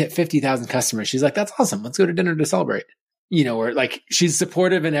this, we hit 50,000 customers. She's like, that's awesome. Let's go to dinner to celebrate. Where like, she's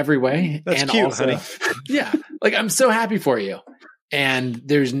supportive in every way. That's and cute, also, honey. Yeah, like, I'm so happy for you. And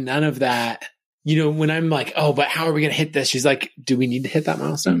there's none of that, when I'm like, oh, but how are we going to hit this? She's like, do we need to hit that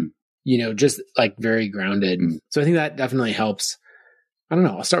milestone? Just like very grounded. So I think that definitely helps. I don't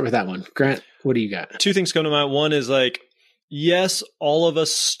know. I'll start with that one. Grant, what do you got? 2 things come to mind. One is like, yes, all of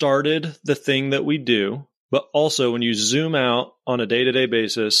us started the thing that we do, but also when you zoom out on a day-to-day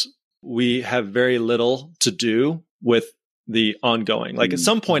basis, we have very little to do with the ongoing. Like at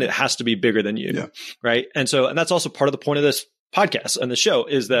some point, it has to be bigger than you, right? And that's also part of the point of this podcast and the show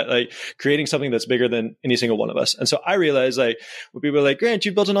is that like creating something that's bigger than any single one of us. And so I realized like when people are like, Grant,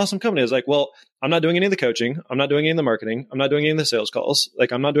 you've built an awesome company. I was like, well, I'm not doing any of the coaching. I'm not doing any of the marketing. I'm not doing any of the sales calls.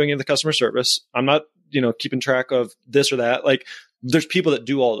 Like I'm not doing any of the customer service. I'm not, keeping track of this or that. Like there's people that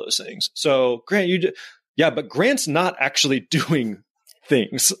do all those things. So Grant, but Grant's not actually doing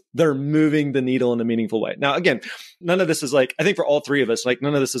things that are moving the needle in a meaningful way. Now, again, none of this is like, I think for all 3 of us, like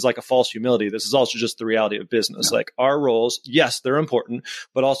none of this is like a false humility. This is also just the reality of business. Like our roles, yes, they're important,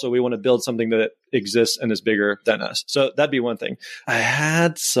 but also we want to build something that exists and is bigger than us. So that'd be one thing. I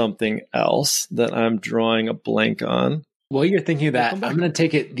had something else that I'm drawing a blank on. While you're thinking of that, I'm going to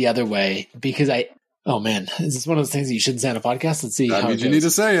take it the other way because oh man, is this one of those things that you shouldn't say on a podcast? Let's see how it goes. You need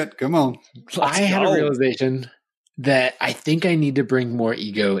to say it. Come on. I had a realization that I think I need to bring more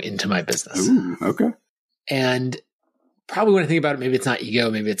ego into my business. Ooh, okay. And probably when I think about it, maybe it's not ego,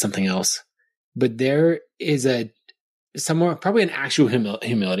 maybe it's something else. But there is probably an actual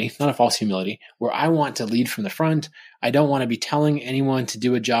humility, not a false humility, where I want to lead from the front. I don't want to be telling anyone to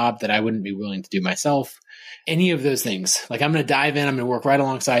do a job that I wouldn't be willing to do myself. Any of those things. Like I'm going to dive in, I'm going to work right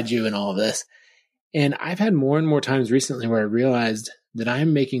alongside you and all of this. And I've had more and more times recently where I realized that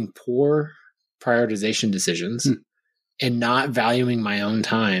I'm making poor prioritization decisions and not valuing my own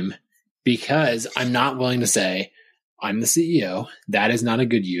time because I'm not willing to say, I'm the CEO. That is not a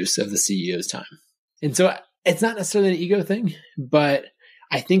good use of the CEO's time. And so it's not necessarily an ego thing, but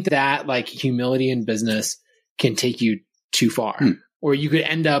I think that like humility in business can take you too far, or you could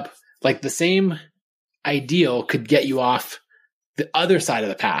end up like the same ideal could get you off the other side of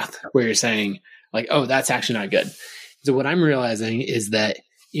the path where you're saying like, oh, that's actually not good. So what I'm realizing is that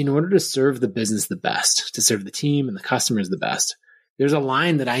in order to serve the business the best, to serve the team and the customers the best, there's a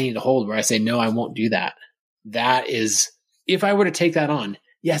line that I need to hold where I say, no, I won't do that. That is, if I were to take that on,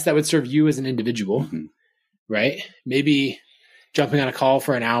 yes, that would serve you as an individual, right? Maybe jumping on a call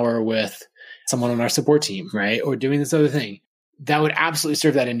for an hour with someone on our support team, right? Or doing this other thing. That would absolutely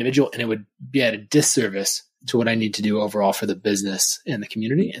serve that individual, and it would be at a disservice to what I need to do overall for the business and the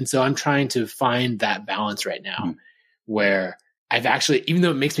community. And so I'm trying to find that balance right now where I've actually, even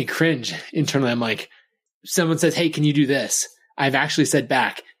though it makes me cringe internally, I'm like, someone says, hey, can you do this? I've actually said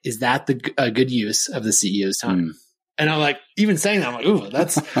back, is that a good use of the CEO's time? And I'm like, even saying that, I'm like, ooh,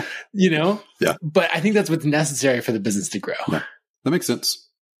 that's, Yeah. But I think that's what's necessary for the business to grow. Yeah. That makes sense.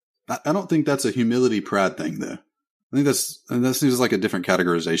 I don't think that's a humility pride thing, though. I think that seems like a different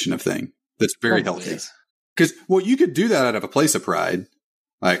categorization of thing that's very healthy. Because, you could do that out of a place of pride.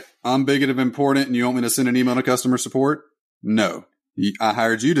 Like, I'm big and important and you want me to send an email to customer support? No. I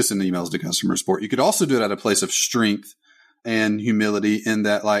hired you to send emails to customer support. You could also do it out of a place of strength and humility in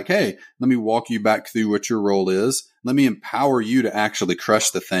that, like, hey, let me walk you back through what your role is. Let me empower you to actually crush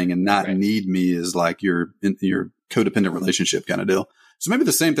the thing and not need me as like your codependent relationship kind of deal. So maybe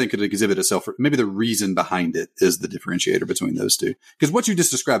the same thing could exhibit itself. Maybe the reason behind it is the differentiator between those two. Because what you just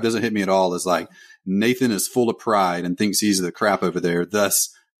described doesn't hit me at all as like Nathan is full of pride and thinks he's the crap over there.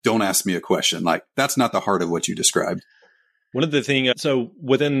 Thus, don't ask me a question. Like, that's not the heart of what you described. One of the things, so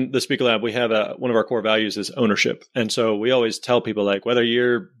within the Speaker Lab, we have one of our core values is ownership. And so we always tell people, like, whether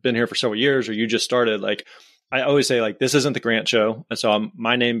you've been here for several years or you just started, like, I always say, like, this isn't the Grant show. And so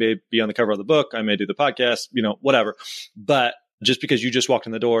my name may be on the cover of the book. I may do the podcast, whatever. But just because you just walked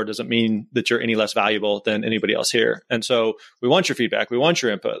in the door doesn't mean that you're any less valuable than anybody else here. And so we want your feedback. We want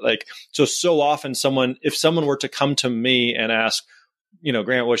your input. Like, so often if someone were to come to me and ask,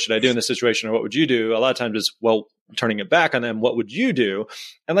 Grant, what should I do in this situation? Or what would you do? A lot of times it's, well, turning it back on them, what would you do?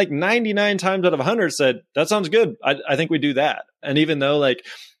 And like 99 times out of 100 said, that sounds good. I think we do that. And even though like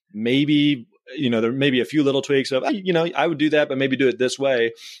maybe, there may be a few little tweaks of, I would do that, but maybe do it this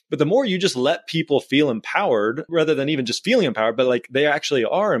way. But the more you just let people feel empowered rather than even just feeling empowered, but like they actually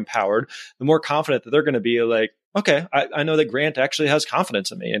are empowered, the more confident that they're going to be like, okay, I know that Grant actually has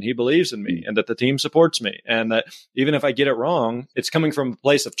confidence in me and he believes in me and that the team supports me. And that even if I get it wrong, it's coming from a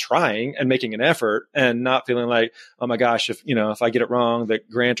place of trying and making an effort and not feeling like, oh my gosh, if I get it wrong, that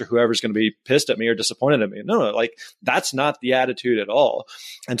Grant or whoever's going to be pissed at me or disappointed at me. No, like that's not the attitude at all.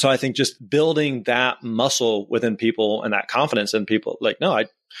 And so I think just building that muscle within people and that confidence in people, like, no,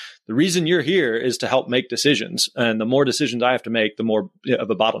 the reason you're here is to help make decisions. And the more decisions I have to make, the more of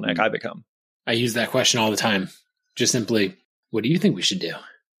a bottleneck I become. I use that question all the time. Just simply, what do you think we should do?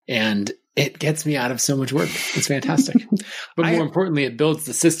 And it gets me out of so much work. It's fantastic. But more importantly, it builds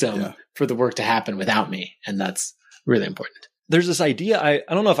the system for the work to happen without me. And that's really important. There's this idea, I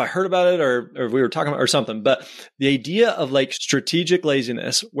don't know if I heard about it or if we were talking about or something, but the idea of like strategic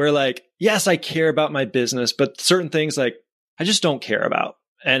laziness where like, yes, I care about my business, but certain things like I just don't care about.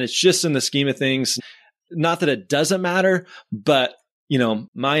 And it's just in the scheme of things, not that it doesn't matter, but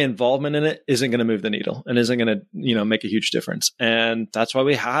my involvement in it isn't going to move the needle and isn't going to, make a huge difference. And that's why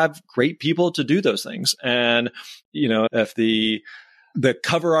we have great people to do those things. And, if the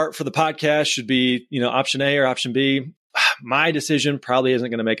cover art for the podcast should be, option A or option B, my decision probably isn't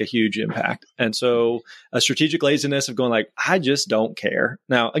going to make a huge impact. And so a strategic laziness of going like, I just don't care.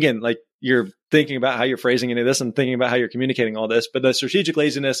 Now, again, like you're thinking about how you're phrasing any of this and thinking about how you're communicating all this, but the strategic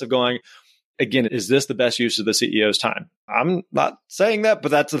laziness of going, again, is this the best use of the CEO's time? I'm not saying that, but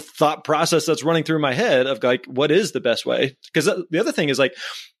that's a thought process that's running through my head of like, what is the best way? Because the other thing is like,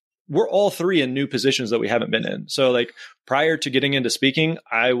 we're all three in new positions that we haven't been in. So like prior to getting into speaking,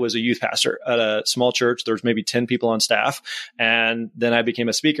 I was a youth pastor at a small church. There was maybe 10 people on staff. And then I became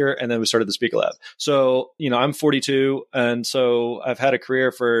a speaker and then we started the Speaker Lab. So, I'm 42. And so I've had a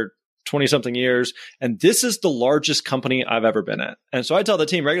career for 20 something years. And this is the largest company I've ever been at. And so I tell the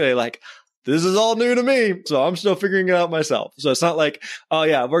team regularly, like, this is all new to me. So I'm still figuring it out myself. So it's not like, oh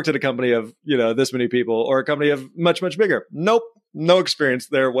yeah, I've worked at a company of, this many people or a company of much, much bigger. Nope. No experience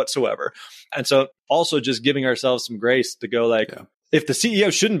there whatsoever. And so also just giving ourselves some grace to go like, if the CEO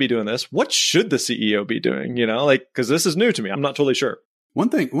shouldn't be doing this, what should the CEO be doing? Cause this is new to me. I'm not totally sure. One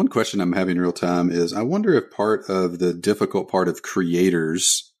question I'm having real time is I wonder if part of the difficult part of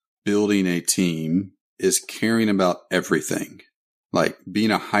creators building a team is caring about everything. Like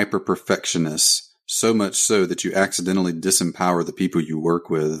being a hyper perfectionist, so much so that you accidentally disempower the people you work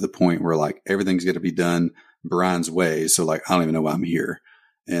with to the point where like everything's going to be done Bryan's way. So like, I don't even know why I'm here.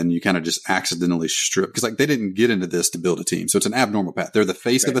 And you kind of just accidentally strip because like they didn't get into this to build a team. So it's an abnormal path. They're the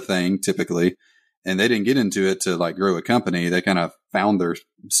face of a thing typically. And they didn't get into it to like grow a company. They kind of found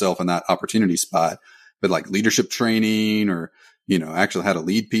themselves in that opportunity spot, but like leadership training or, actually how to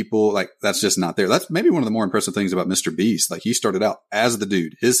lead people. Like that's just not there. That's maybe one of the more impressive things about Mr. Beast. Like he started out as the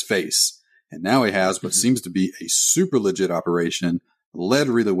dude, his face, and now he has what seems to be a super legit operation, led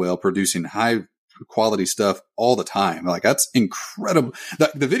really well, producing high quality stuff all the time. Like that's incredible.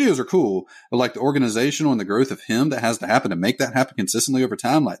 The videos are cool, but like the organizational and the growth of him that has to happen to make that happen consistently over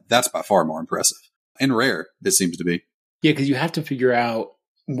time, like that's by far more impressive and rare. It seems to be. Yeah. Cause you have to figure out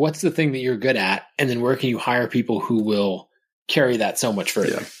what's the thing that you're good at. And then where can you hire people who will carry that so much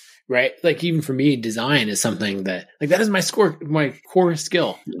further, right? Like even for me, design is something that like, that is my core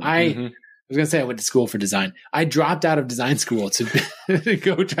skill. I was going to say I went to school for design. I dropped out of design school to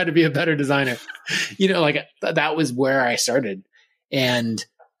go try to be a better designer. That was where I started. And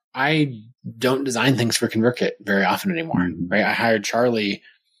I don't design things for ConvertKit very often anymore, right? I hired Charlie,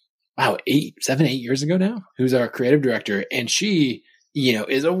 8 years ago now, who's our creative director. And she,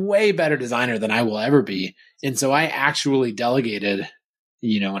 is a way better designer than I will ever be. And so I actually delegated,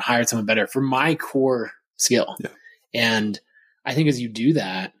 and hired someone better for my core skill. Yeah. And I think as you do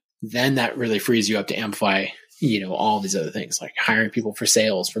that, then that really frees you up to amplify, all these other things like hiring people for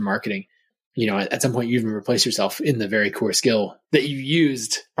sales, for marketing. At some point you even replace yourself in the very core skill that you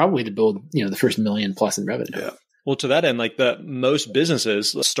used probably to build, the first $1 million+ in revenue. Yeah. Well, to that end, like most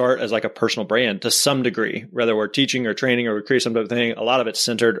businesses start as like a personal brand to some degree, whether we're teaching or training or we create some type of thing, a lot of it's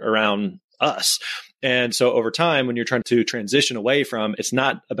centered around us. And so over time, when you're trying to transition away from, it's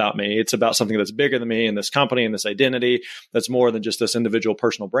not about me, it's about something that's bigger than me and this company and this identity that's more than just this individual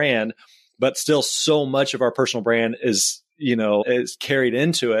personal brand, but still so much of our personal brand is carried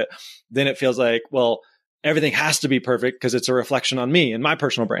into it, then it feels like, well, everything has to be perfect because it's a reflection on me and my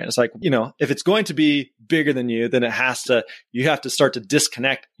personal brand. It's like, if it's going to be bigger than you, then you have to start to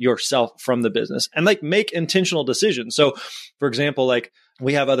disconnect yourself from the business and like make intentional decisions. So for example, like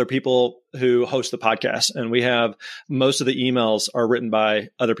we have other people who host the podcast and we have most of the emails are written by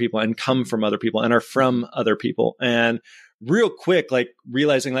other people and come from other people and are from other people. And real quick, like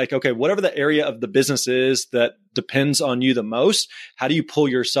realizing like, okay, whatever the area of the business is that depends on you the most, how do you pull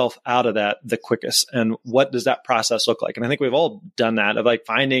yourself out of that the quickest? And what does that process look like? And I think we've all done that of like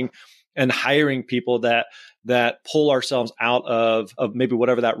finding and hiring people that pull ourselves out of maybe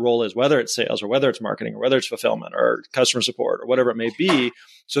whatever that role is, whether it's sales or whether it's marketing or whether it's fulfillment or customer support or whatever it may be,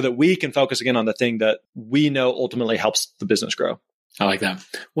 so that we can focus again on the thing that we know ultimately helps the business grow. I like that.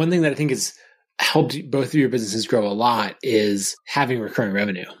 One thing that I think has helped both of your businesses grow a lot is having recurring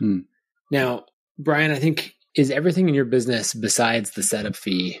revenue. Now, Bryan, I think, is everything in your business besides the setup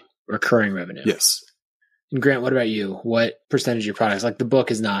fee recurring revenue? Yes. And Grant, what about you? What percentage of your products, like the book,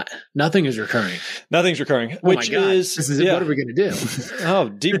 is nothing is recurring? Nothing's recurring, What are we going to do? Oh,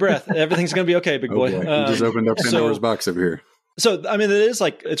 deep breath. Everything's going to be okay, big boy. You just opened up Pandora's box over here. So, I mean, it's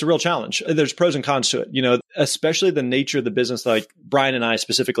a real challenge. There's pros and cons to it, especially the nature of the business like Bryan and I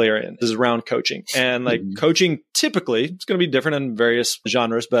specifically are in. This is around coaching. And like coaching, typically, it's going to be different in various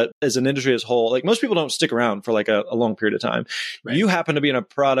genres, but as an industry as a whole, like most people don't stick around for like a long period of time. Right. You happen to be in a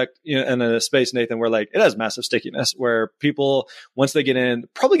product and in a space, Nathan, where like it has massive stickiness, where people, once they get in,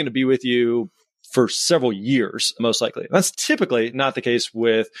 probably going to be with you for several years, most likely. That's typically not the case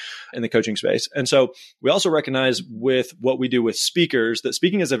in the coaching space. And so we also recognize with what we do with speakers that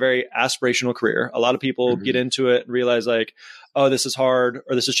speaking is a very aspirational career. A lot of people get into it and realize like, oh, this is hard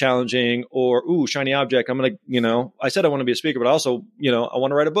or this is challenging or, ooh, shiny object. I'm going to, I said I want to be a speaker, but also, I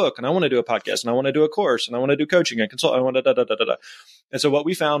want to write a book and I want to do a podcast and I want to do a course and I want to do coaching and consult. I want to da. And so what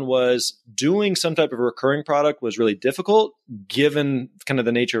we found was doing some type of recurring product was really difficult given kind of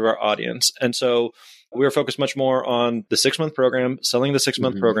the nature of our audience. And so we were focused much more on the 6-month program, selling the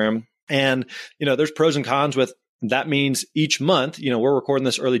 6-month program. And, there's pros and cons with that. Means each month, we're recording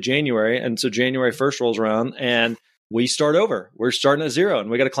this early January. And so January 1st rolls around and we start over. We're starting at zero and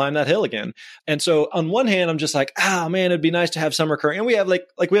we got to climb that hill again. And so on one hand, I'm just like, man, it'd be nice to have some recurring. And we have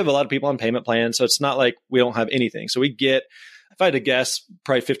we have a lot of people on payment plans. So it's not like we don't have anything. So we get, if I had to guess,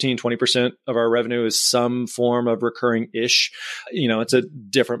 probably 15, 20% of our revenue is some form of recurring-ish. It's a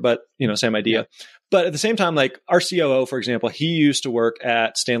different, but, same idea. Yeah. But at the same time, like our COO, for example, he used to work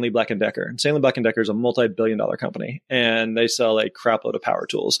at Stanley Black & Decker. And Stanley Black & Decker is a multi-billion-dollar company. And they sell a crap load of power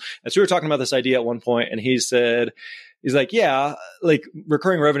tools. And so we were talking about this idea at one point, and he's like, yeah, like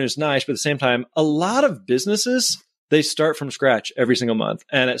recurring revenue is nice. But at the same time, a lot of businesses, they start from scratch every single month.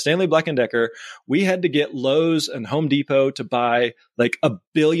 And at Stanley Black & Decker, we had to get Lowe's and Home Depot to buy like $1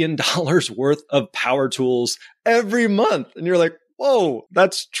 billion worth of power tools every month. And you're like, whoa,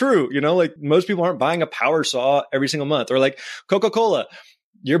 that's true. Like most people aren't buying a power saw every single month, or like Coca-Cola.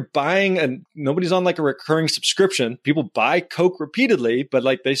 You're buying and nobody's on like a recurring subscription. People buy Coke repeatedly, but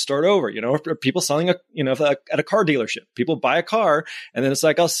like they start over, if people selling at a car dealership, people buy a car and then it's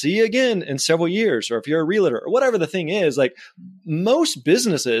like, I'll see you again in several years. Or if you're a realtor or whatever the thing is, like most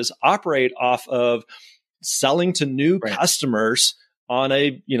businesses operate off of selling to new customers on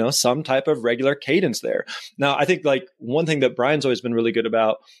a, some type of regular cadence there. Now, I think like one thing that Bryan's always been really good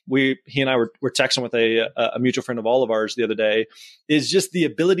about, he and I were texting with a mutual friend of all of ours the other day, is just the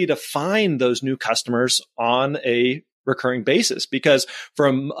ability to find those new customers on a recurring basis. Because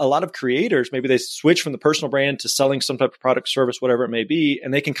from a lot of creators, maybe they switch from the personal brand to selling some type of product, service, whatever it may be,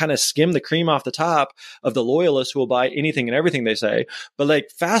 and they can kind of skim the cream off the top of the loyalists who will buy anything and everything they say. But like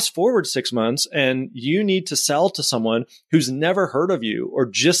fast forward 6 months and you need to sell to someone who's never heard of you or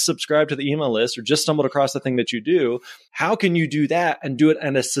just subscribed to the email list or just stumbled across the thing that you do. How can you do that and do it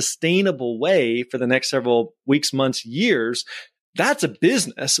in a sustainable way for the next several weeks, months, years? That's a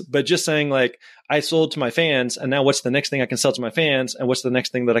business. But just saying like, I sold to my fans and now what's the next thing I can sell to my fans? And what's the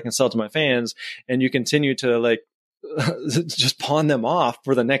next thing that I can sell to my fans? And you continue to like just pawn them off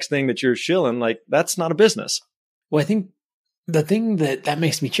for the next thing that you're shilling. Like that's not a business. Well, I think the thing that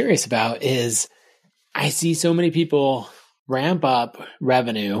makes me curious about is I see so many people ramp up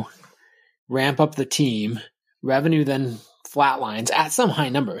revenue, ramp up the team, revenue then flatlines at some high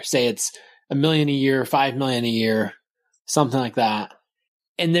number. Say it's $1 million a year, $5 million a year, something like that.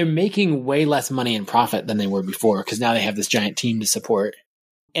 And they're making way less money in profit than they were before because now they have this giant team to support.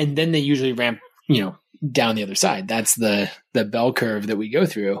 And then they usually ramp, down the other side. That's the bell curve that we go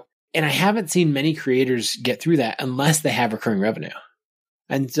through. And I haven't seen many creators get through that unless they have recurring revenue.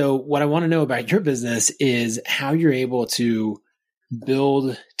 And so what I want to know about your business is how you're able to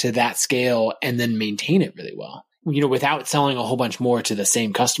build to that scale and then maintain it really well, without selling a whole bunch more to the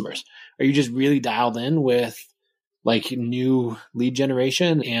same customers. Are you just really dialed in with like new lead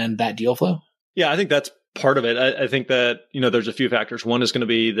generation and that deal flow? Yeah, I think that's part of it. I think that, there's a few factors. One is going to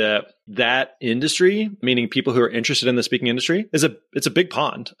be that industry, meaning people who are interested in the speaking industry, it's a big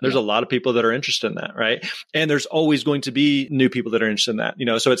pond. There's a lot of people that are interested in that, right? And there's always going to be new people that are interested in that,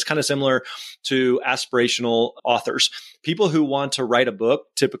 so it's kind of similar to aspirational authors. People who want to write a book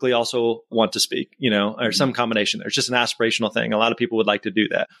typically also want to speak, or some combination. There's just an aspirational thing. A lot of people would like to do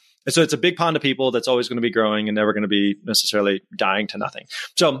that. And so it's a big pond of people that's always going to be growing and never going to be necessarily dying to nothing.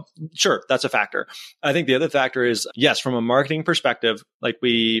 So sure, that's a factor. I think the other factor is, yes, from a marketing perspective, like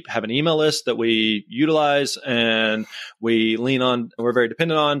we have an email list that we utilize and we lean on, we're very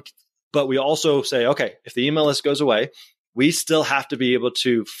dependent on, but we also say, okay, if the email list goes away, we still have to be able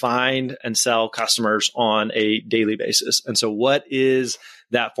to find and sell customers on a daily basis. And so what is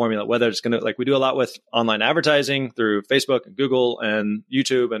that formula? Whether it's going to, like we do a lot with online advertising through Facebook and Google and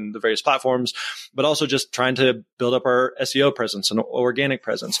YouTube and the various platforms, but also just trying to build up our SEO presence and organic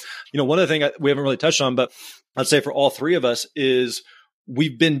presence. One of the things we haven't really touched on, but I'd say for all three of us is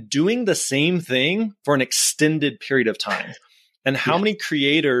we've been doing the same thing for an extended period of time. And how many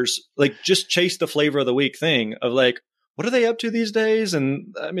creators like just chase the flavor of the week thing of like, what are they up to these days?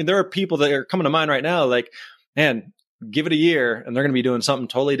 And I mean, there are people that are coming to mind right now, like, man, give it a year and they're going to be doing something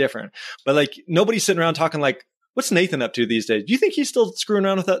totally different. But like nobody's sitting around talking like, what's Nathan up to these days? Do you think he's still screwing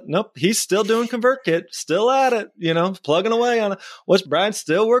around with that? Nope. He's still doing ConvertKit, still at it, plugging away on it. What's Bryan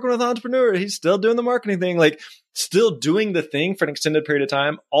still working with Entrepreneur? He's still doing the marketing thing. Like still doing the thing for an extended period of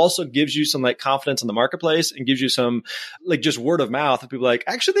time also gives you some like confidence in the marketplace and gives you some like just word of mouth of people like,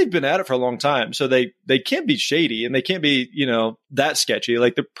 actually, they've been at it for a long time. So they can't be shady and they can't be, that sketchy.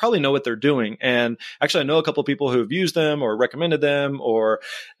 Like they probably know what they're doing. And actually, I know a couple of people who have used them or recommended them, or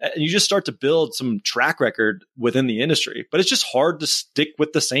you just start to build some track record within the industry. But it's just hard to stick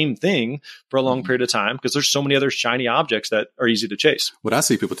with the same thing for a long period of time because there's so many other shiny objects that are easy to chase. What I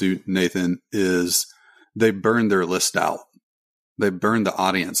see people do, Nathan, is they burn their list out. They burn the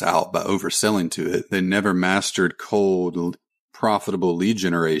audience out by overselling to it. They never mastered cold, profitable lead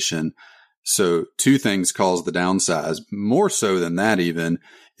generation. So two things cause the downsize. More so than that even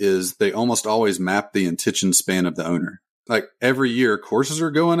is they almost always map the attention span of the owner. Like every year, courses are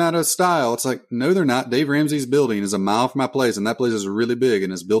going out of style. It's like, no, they're not. Dave Ramsey's building is a mile from my place, and that place is really big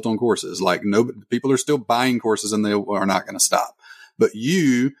and is built on courses. Like no, people are still buying courses and they are not going to stop. But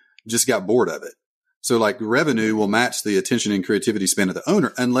you just got bored of it. So like revenue will match the attention and creativity span of the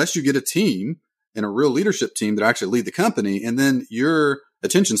owner unless you get a team and a real leadership team that actually lead the company. And then your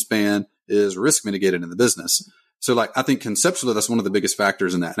attention span is risk mitigated in the business. So like, I think conceptually, that's one of the biggest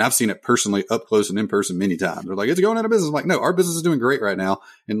factors in that. And I've seen it personally up close and in person many times. They're like, it's going out of business. I'm like, no, our business is doing great right now.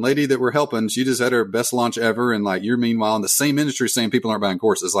 And lady that we're helping, she just had her best launch ever. And like, you're meanwhile in the same industry saying people aren't buying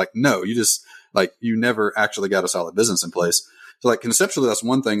courses. Like, no, you never actually got a solid business in place. So like conceptually, that's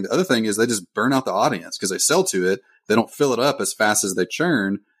one thing. The other thing is they just burn out the audience because they sell to it. They don't fill it up as fast as they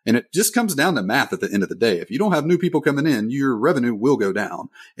churn. And it just comes down to math at the end of the day. If you don't have new people coming in, your revenue will go down.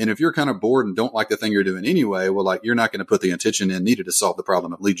 And if you're kind of bored and don't like the thing you're doing anyway, well, like you're not going to put the attention in needed to solve the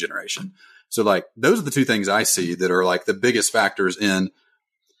problem of lead generation. So like those are the two things I see that are like the biggest factors in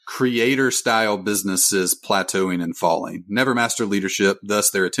creator style businesses plateauing and falling. Never master leadership.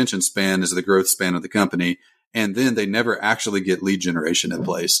 Thus their attention span is the growth span of the company. And then they never actually get lead generation in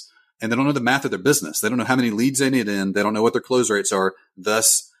place. And they don't know the math of their business. They don't know how many leads they need in. They don't know what their close rates are.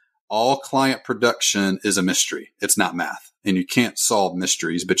 Thus, all client production is a mystery. It's not math. And you can't solve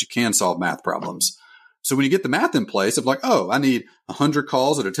mysteries, but you can solve math problems. So when you get the math in place of like, oh, I need 100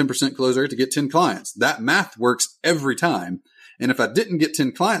 calls at a 10% close rate to get 10 clients. That math works every time. And if I didn't get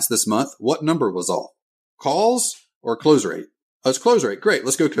 10 clients this month, what number was off? Calls or close rate? Oh, it's close rate. Great.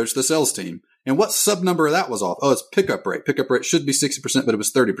 Let's go coach the sales team. And what sub number of that was off? Oh, it's pickup rate. Pickup rate should be 60%, but it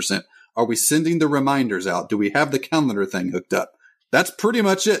was 30%. Are we sending the reminders out? Do we have the calendar thing hooked up? That's pretty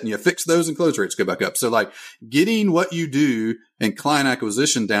much it. And you fix those and close rates go back up. So like getting what you do and client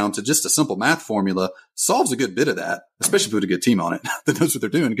acquisition down to just a simple math formula solves a good bit of that, especially if you put a good team on it that knows what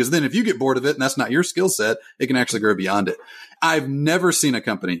they're doing. Because then if you get bored of it and that's not your skill set, it can actually grow beyond it. I've never seen a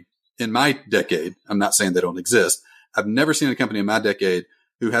company in my decade. I'm not saying they don't exist. I've never seen a company in my decade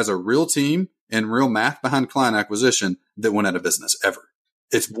who has a real team and real math behind client acquisition that went out of business ever.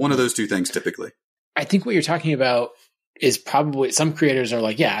 It's one of those two things typically. I think what you're talking about is probably some creators are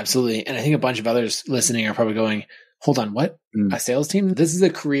like, yeah, absolutely. And I think a bunch of others listening are probably going, hold on, what? A sales team? This is a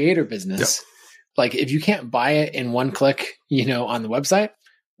creator business. Yep. Like if you can't buy it in one click, on the website,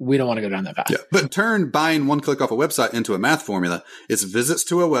 we don't want to go down that path. Yeah. But turn buying one click off a website into a math formula. It's visits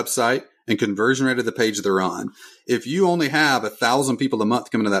to a website and conversion rate of the page they're on. If you only have 1,000 people a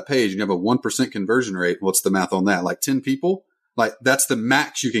month coming to that page and you have a 1% conversion rate, what's the math on that? Like 10 people? Like that's the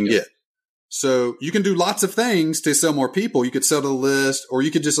max you can get. So you can do lots of things to sell more people. You could sell to the list, or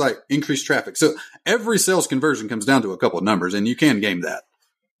you could just like increase traffic. So every sales conversion comes down to a couple of numbers, and you can game that.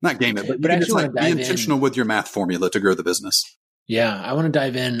 Not game it, but you can just like be intentional with your math formula to grow the business. Yeah, I want to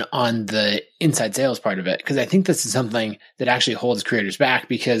dive in on the inside sales part of it, because I think this is something that actually holds creators back,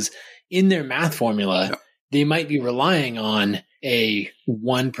 because in their math formula, they might be relying on a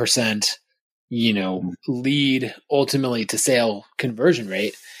 1%, lead ultimately to sale conversion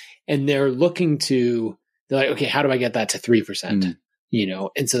rate. And they're like, okay, how do I get that to 3%?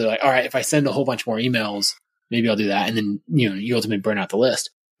 And so they're like, all right, if I send a whole bunch more emails, maybe I'll do that. And then, you ultimately burn out the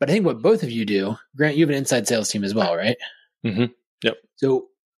list. But I think what both of you do, Grant, you have an inside sales team as well, right? Mm-hmm. Yep. So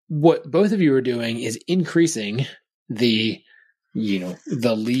what both of you are doing is increasing the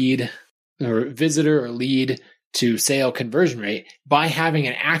lead or visitor or lead to sale conversion rate by having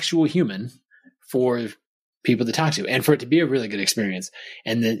an actual human for people to talk to and for it to be a really good experience.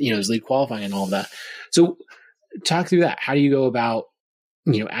 And then, there's lead qualifying and all of that. So talk through that. How do you go about,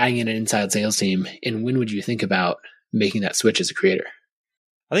 adding in an inside sales team, and when would you think about making that switch as a creator?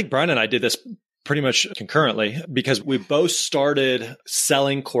 I think Bryan and I did this pretty much concurrently, because we both started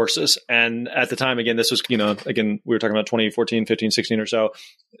selling courses. And at the time, again, this was, again, we were talking about 2014, 15, 16 or so.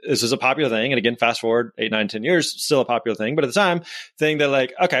 This is a popular thing. And again, fast forward 8, 9, 10 years, still a popular thing. But at the time, thing that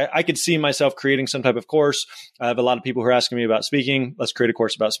like, okay, I could see myself creating some type of course. I have a lot of people who are asking me about speaking. Let's create a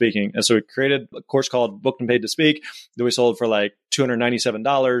course about speaking. And so we created a course called Booked and Paid to Speak that we sold for like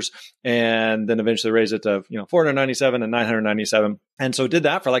 $297, and then eventually raised it to, $497 and $997. And so did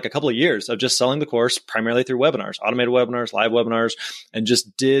that for like a couple of years of just selling the course primarily through webinars, automated webinars, live webinars, and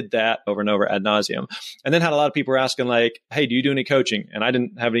just did that over and over ad nauseum. And then had a lot of people were asking like, hey, do you do any coaching? And I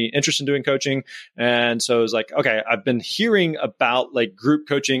didn't have any interest in doing coaching. And so it was like, okay, I've been hearing about like group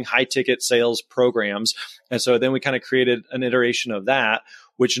coaching, high ticket sales programs. And so then we kind of created an iteration of that,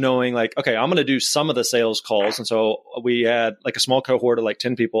 which knowing like, okay, I'm going to do some of the sales calls. And so we had like a small cohort of like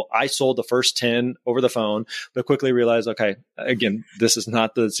 10 people. I sold the first 10 over the phone, but quickly realized, okay, again, this is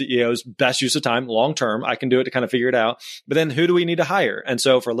not the CEO's best use of time long term. I can do it to kind of figure it out. But then who do we need to hire? And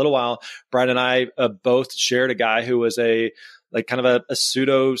so for a little while, Bryan and I both shared a guy who was a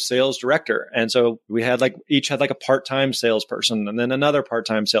pseudo sales director. And so we had each had like a part-time salesperson and then another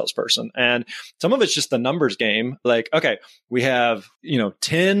part-time salesperson. And some of it's just the numbers game. Like, okay, we have,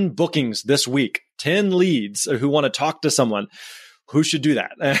 10 bookings this week, 10 leads who want to talk to someone. Who should do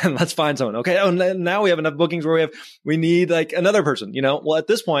that? And let's find someone. Okay. Oh, now we have enough bookings where we need like another person, well, at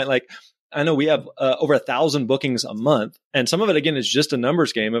this point, like, I know we have over 1,000 bookings a month. And some of it, again, is just a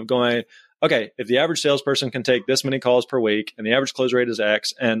numbers game of going, okay, if the average salesperson can take this many calls per week and the average close rate is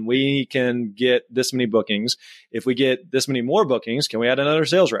X and we can get this many bookings, if we get this many more bookings, can we add another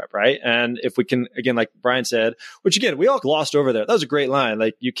sales rep, right? And if we can, again, like Bryan said, which again, we all glossed over there. That was a great line.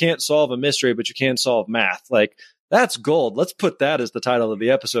 Like you can't solve a mystery, but you can solve math. Like that's gold. Let's put that as the title of the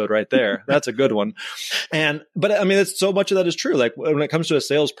episode right there. That's a good one. But I mean, it's so much of that is true. Like when it comes to a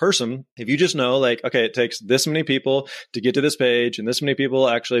salesperson, if you just know like, okay, it takes this many people to get to this page and this many people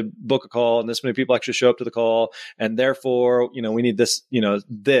actually book a call and this many people actually show up to the call. And therefore, we need this,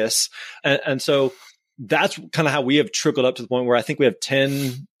 this. And so that's kind of how we have trickled up to the point where I think we have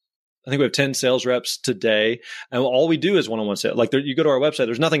 10 sales reps today, and all we do is one-on-one sales. Like you go to our website,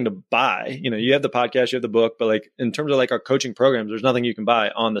 there's nothing to buy. You have the podcast, you have the book, but like in terms of like our coaching programs, there's nothing you can buy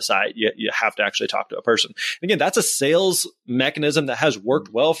on the site. You have to actually talk to a person. And again, that's a sales mechanism that has worked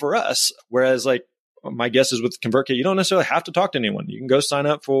well for us. Whereas like my guess is with ConvertKit, you don't necessarily have to talk to anyone. You can go sign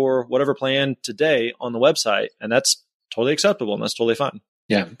up for whatever plan today on the website, and that's totally acceptable and that's totally fine.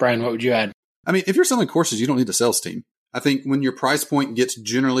 Yeah. Bryan, what would you add? I mean, if you're selling courses, you don't need a sales team. I think when your price point gets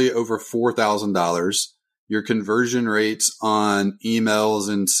generally over $4,000, your conversion rates on emails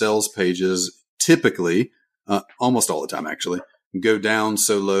and sales pages typically, almost all the time actually, go down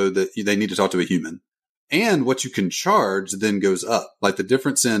so low that they need to talk to a human. And what you can charge then goes up. Like the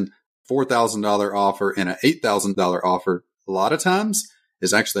difference in $4,000 offer and an $8,000 offer a lot of times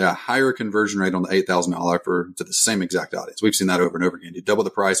is actually a higher conversion rate on the $8,000 offer to the same exact audience. We've seen that over and over again. You double the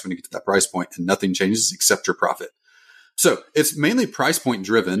price when you get to that price point and nothing changes except your profit. So it's mainly price point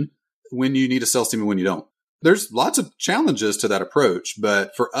driven when you need a sales team and when you don't. There's lots of challenges to that approach,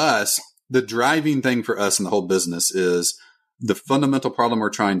 but for us, the driving thing for us in the whole business is the fundamental problem we're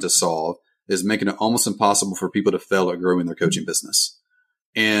trying to solve is making it almost impossible for people to fail at growing their coaching business.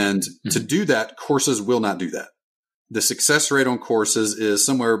 And to do that, courses will not do that. The success rate on courses is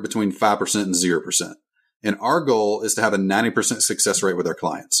somewhere between 5% and 0%. And our goal is to have a 90% success rate with our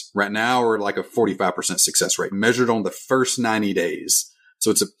clients. Right now, we're like a 45% success rate measured on the first 90 days.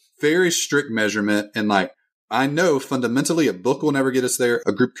 So it's a very strict measurement. And like, I know fundamentally a book will never get us there.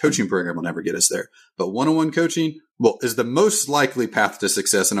 A group coaching program will never get us there. But one-on-one coaching, well, is the most likely path to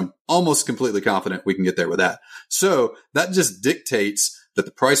success. And I'm almost completely confident we can get there with that. So that just dictates that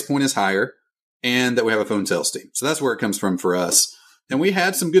the price point is higher and that we have a phone sales team. So that's where it comes from for us. And we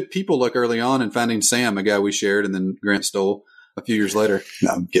had some good people like early on in finding Sam, a guy we shared, and then Grant stole a few years later.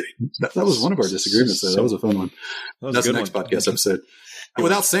 No, I'm kidding. That was one of our disagreements, though. That was a fun one. That's the next podcast episode.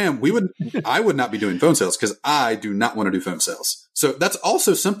 Without Sam, I would not be doing phone sales because I do not want to do phone sales. So that's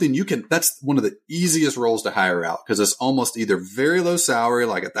also something that's one of the easiest roles to hire out because it's almost either very low salary,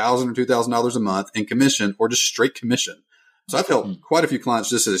 like $1,000 or $2,000 a month in commission or just straight commission. So I've helped quite a few clients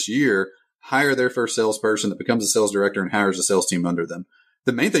just this year hire their first salesperson that becomes a sales director and hires a sales team under them.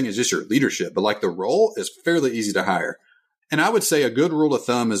 The main thing is just your leadership, but like the role is fairly easy to hire. And I would say a good rule of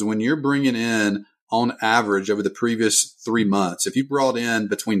thumb is when you're bringing in on average over the previous 3 months, if you brought in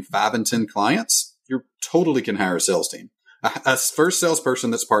between 5 and 10 clients, you totally can hire a sales team, a first salesperson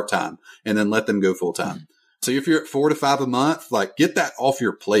that's part-time and then let them go full-time. So if you're at 4 to 5 a month, like get that off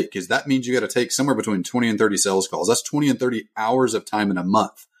your plate because that means you got to take somewhere between 20 and 30 sales calls. That's 20 and 30 hours of time in a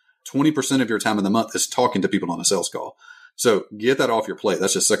month. 20% of your time in the month is talking to people on a sales call. So get that off your plate.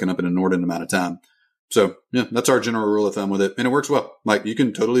 That's just sucking up an inordinate amount of time. So yeah, that's our general rule of thumb with it. And it works well. Like you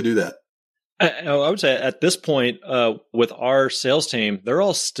can totally do that. I would say at this point, with our sales team, they're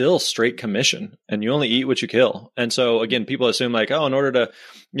all still straight commission and you only eat what you kill. And so again, people assume like, oh, in order to,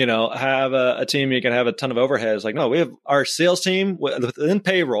 have a team, you can have a ton of overheads. Like, no, we have our sales team within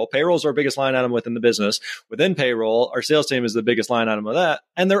payroll. Payroll is our biggest line item within the business. Within payroll, our sales team is the biggest line item of that.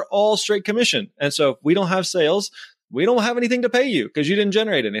 And they're all straight commission. And so if we don't have sales, we don't have anything to pay you because you didn't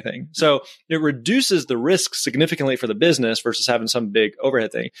generate anything. So it reduces the risk significantly for the business versus having some big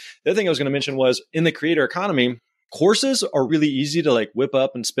overhead thing. The other thing I was going to mention was in the creator economy, courses are really easy to like whip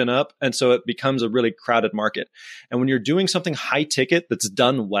up and spin up. And so it becomes a really crowded market. And when you're doing something high ticket that's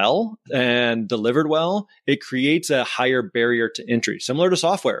done well and delivered well, it creates a higher barrier to entry, similar to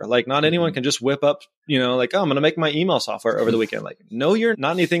software. Like not anyone can just whip up, like, oh, I'm going to make my email software over the weekend. Like, no, you're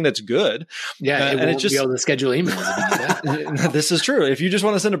not anything that's good. Yeah. It won't be able to schedule emails if you do that. This is true. If you just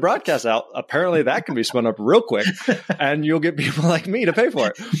want to send a broadcast out, apparently that can be spun up real quick and you'll get people like me to pay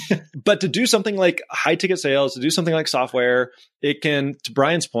for it. But to do something like high ticket sales, to do something like software, it can, to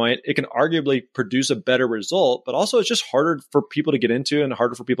Bryan's point, it can arguably produce a better result, but also it's just harder for people to get into and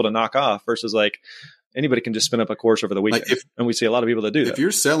harder for people to knock off versus like anybody can just spin up a course over the weekend. Like and we see a lot of people that do that. If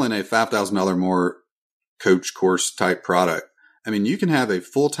you're selling a $5,000 more coach course type product, I mean, you can have a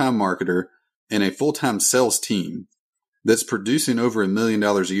full-time marketer and a full-time sales team that's producing over $1 million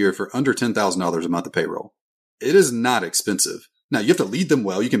a year for under $10,000 a month of payroll. It is not expensive. Now you have to lead them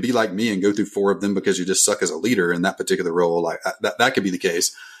well. You can be like me and go through 4 of them because you just suck as a leader in that particular role. Like that could be the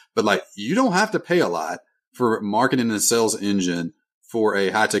case, but like you don't have to pay a lot for marketing and sales engine for a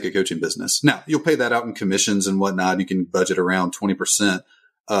high ticket coaching business. Now you'll pay that out in commissions and whatnot. You can budget around 20%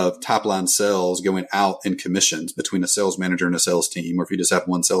 of top line sales going out in commissions between a sales manager and a sales team, or if you just have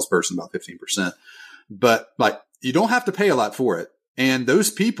one salesperson, about 15%. But like you don't have to pay a lot for it. And those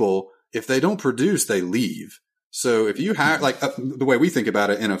people, if they don't produce, they leave. So if you hire, like the way we think about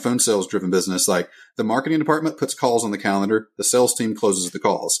it in a phone sales driven business, like the marketing department puts calls on the calendar, the sales team closes the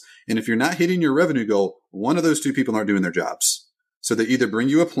calls. And if you're not hitting your revenue goal, one of those 2 people aren't doing their jobs. So they either bring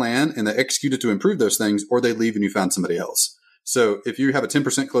you a plan and they execute it to improve those things, or they leave and you find somebody else. So if you have a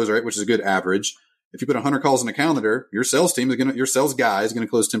 10% close rate, which is a good average, if you put 100 calls on the calendar, your sales team is your sales guy is going to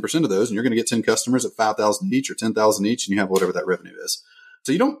close 10% of those, and you're going to get 10 customers at 5,000 each or 10,000 each, and you have whatever that revenue is.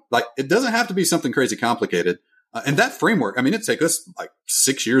 So you don't it doesn't have to be something crazy complicated. And that framework, I mean, it takes us like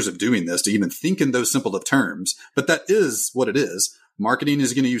 6 years of doing this to even think in those simple of terms, but that is what it is. Marketing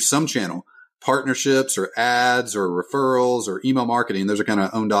is going to use some channel, partnerships or ads or referrals or email marketing. Those are kind of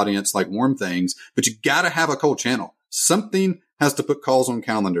owned audience, like warm things, but you got to have a cold channel. Something has to put calls on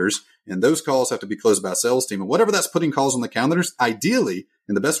calendars, and those calls have to be closed by a sales team. And whatever that's putting calls on the calendars, ideally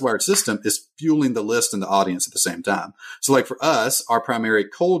in the best wired system is fueling the list and the audience at the same time. So like for us, our primary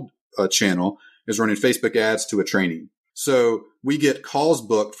cold channel is running Facebook ads to a training. So we get calls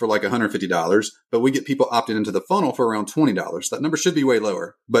booked for like $150, but we get people opted into the funnel for around $20. That number should be way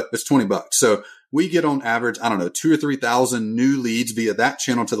lower, but it's $20. So we get on average, I don't know, 2,000 or 3,000 new leads via that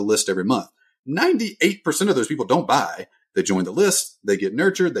channel to the list every month. 98% of those people don't buy. They join the list, they get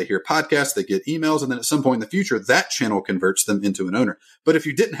nurtured, they hear podcasts, they get emails, and then at some point in the future, that channel converts them into an owner. But if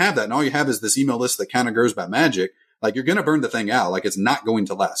you didn't have that and all you have is this email list that kind of grows by magic, like you're going to burn the thing out. Like it's not going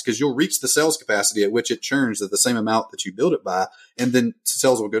to last because you'll reach the sales capacity at which it churns at the same amount that you build it by. And then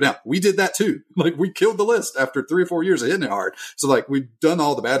sales will go down. We did that too. Like we killed the list after 3 or 4 years of hitting it hard. So like we've done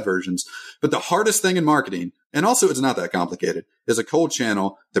all the bad versions, but the hardest thing in marketing, and also it's not that complicated, is a cold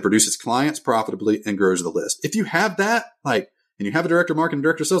channel that produces clients profitably and grows the list. If you have that, like, and you have a director of marketing,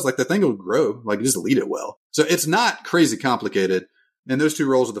 director of sales, like the thing will grow, like just lead it well. So it's not crazy complicated. And those two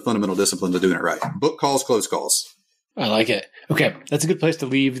roles are the fundamental disciplines of doing it right. Book calls, close calls. I like it. Okay. That's a good place to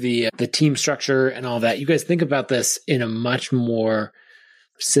leave the team structure and all that. You guys think about this in a much more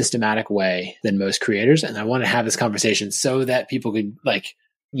systematic way than most creators. And I want to have this conversation so that people could like,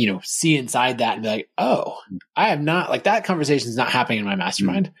 you know, see inside that and be like, oh, I have not, like that conversation is not happening in my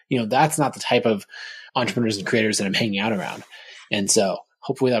mastermind. Mm-hmm. You know, that's not the type of entrepreneurs and creators that I'm hanging out around. And so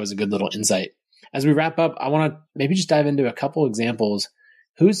hopefully that was a good little insight. As we wrap up, I want to maybe just dive into a couple examples.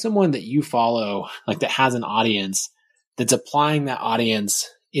 Who's someone that you follow, like that has an audience that's applying that audience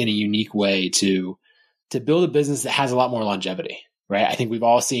in a unique way to build a business that has a lot more longevity, right? I think we've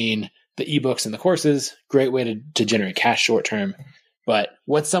all seen the ebooks and the courses, great way to generate cash short term. But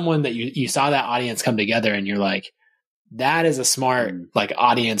what's someone that you saw that audience come together and you're like, that is a smart like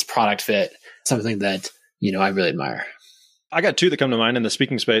audience product fit, something that, you know, I really admire. I got two that come to mind in the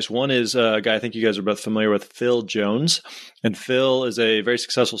speaking space. One is a guy I think you guys are both familiar with, Phil Jones. And Phil is a very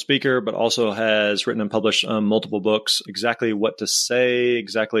successful speaker, but also has written and published multiple books, exactly what to say,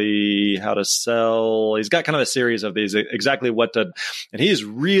 exactly how to sell. He's got kind of a series of these, exactly what to, and he's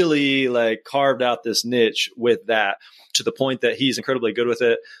really like carved out this niche with that to the point that he's incredibly good with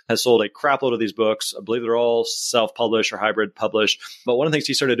it, has sold a crap load of these books. I believe they're all self-published or hybrid published. But one of the things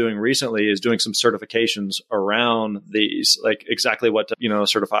he started doing recently is doing some certifications around these, like exactly what to, you know,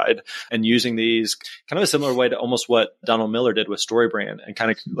 certified, and using these kind of a similar way to almost what Donald Miller did with StoryBrand, and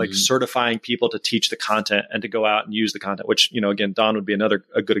kind of like certifying people to teach the content and to go out and use the content, which, you know, again, Don would be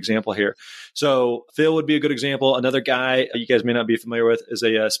a good example here. So Phil would be a good example. Another guy you guys may not be familiar with is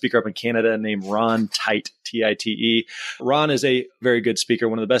a speaker up in Canada named Ron Tite, Tite. Ron is a very good speaker,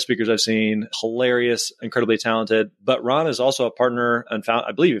 one of the best speakers I've seen, hilarious, incredibly talented. But Ron is also a partner and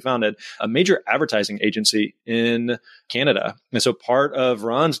I believe he founded a major advertising agency in Canada. And so part of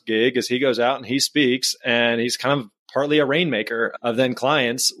Ron's gig is he goes out and he speaks, and he's kind of partly a rainmaker of then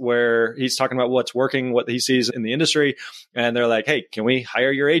clients where he's talking about what's working, what he sees in the industry. And they're like, hey, can we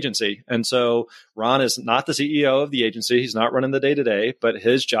hire your agency? And so Ron is not the CEO of the agency. He's not running the day-to-day, but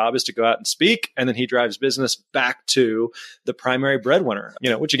his job is to go out and speak. And then he drives business back to the primary breadwinner, you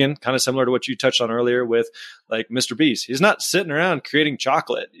know, which again, kind of similar to what you touched on earlier with like Mr. Beast. He's not sitting around creating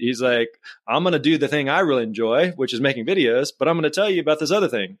chocolate. He's like, I'm going to do the thing I really enjoy, which is making videos, but I'm going to tell you about this other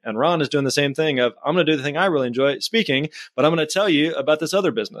thing. And Ron is doing the same thing of, I'm going to do the thing I really enjoy, speaking, but I'm going to tell you about this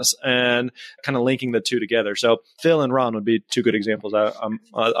other business, and kind of linking the two together. So Phil and Ron would be two good examples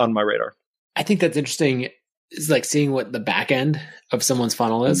on my radar. I think that's interesting. Is like seeing what the back end of someone's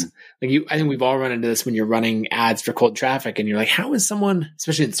funnel is. Like I think we've all run into this when you're running ads for cold traffic, and you're like, how is someone,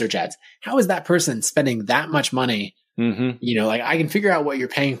 especially in search ads, how is that person spending that much money? You know, like I can figure out what you're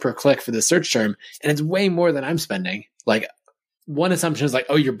paying per click for the search term, and it's way more than I'm spending. Like one assumption is like,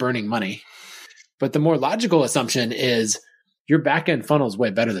 oh, you're burning money. But the more logical assumption is your back end funnel is way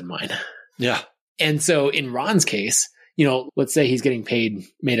better than mine. Yeah. And so in Ron's case, you know, let's say he's getting paid,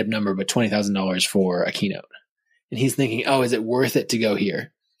 made up number, but $20,000 for a keynote. And he's thinking, oh, is it worth it to go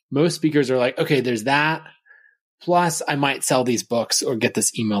here? Most speakers are like, okay, there's that. Plus I might sell these books or get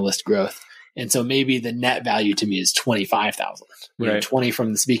this email list growth. And so maybe the net value to me is 25,000, right? 20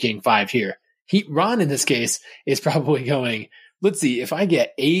 from the speaking, 5 here. Ron in this case is probably going, let's see, if I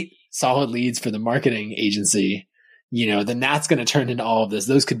get 8 solid leads for the marketing agency, you know, then that's going to turn into all of this.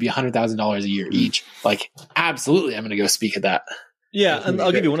 Those could be $100,000 a year each. Like, absolutely, I'm going to go speak at that. Yeah. And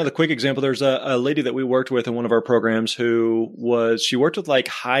I'll give you one other quick example. There's a lady that we worked with in one of our programs she worked with like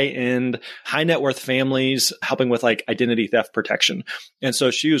high-end, high net worth families, helping with like identity theft protection. And so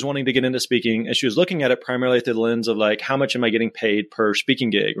she was wanting to get into speaking, and she was looking at it primarily through the lens of like, how much am I getting paid per speaking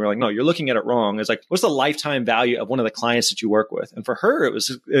gig? And we're like, no, you're looking at it wrong. It's like, what's the lifetime value of one of the clients that you work with? And for her, it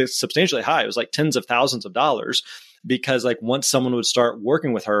was substantially high. It was like tens of thousands of dollars. because like once someone would start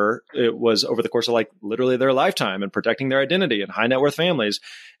working with her, it was over the course of like literally their lifetime and protecting their identity and high net worth families.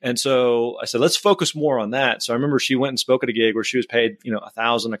 And so I said, let's focus more on that. So I remember she went and spoke at a gig where she was paid,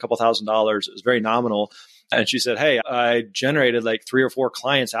 a couple $1,000. It was very nominal. And she said, hey, I generated like 3 or 4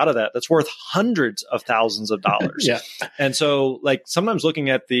 clients out of that. That's worth hundreds of thousands of dollars. Yeah. And so like sometimes looking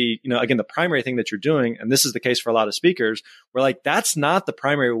at the, again, the primary thing that you're doing, and this is the case for a lot of speakers, we're like, that's not the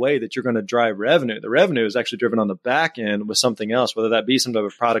primary way that you're going to drive revenue. The revenue is actually driven on the back end with something else, whether that be some type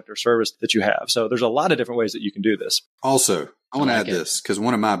of product or service that you have. So there's a lot of different ways that you can do this. Also, I want to add this because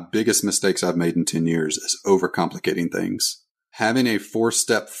one of my biggest mistakes I've made in 10 years is overcomplicating things. Having a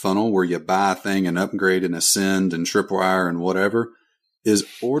 4-step funnel where you buy a thing and upgrade and ascend and tripwire and whatever is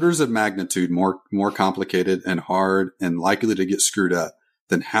orders of magnitude more complicated and hard and likely to get screwed up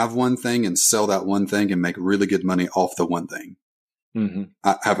than have one thing and sell that one thing and make really good money off the one thing. Mm-hmm.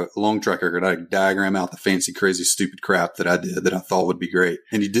 I have a long track record. I diagram out the fancy, crazy, stupid crap that I did that I thought would be great.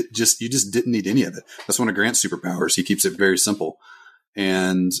 And you just didn't need any of it. That's one of Grant's superpowers. He keeps it very simple.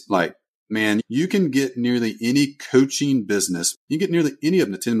 And like, man, you can get nearly any coaching business. You can get nearly any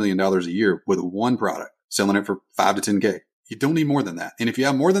of them to $10 million a year with one product, selling it for $5 to $10K. You don't need more than that. And if you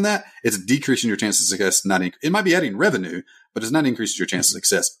have more than that, it's decreasing your chance of success. It might be adding revenue, but it's not increasing your chance of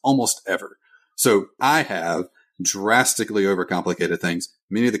success almost ever. So I have drastically overcomplicated things.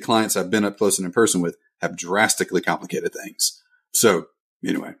 Many of the clients I've been up close and in person with have drastically complicated things. So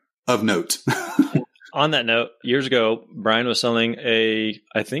anyway, of note. On that note, years ago, Bryan was selling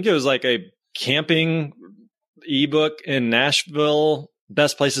I think it was like a camping ebook in Nashville,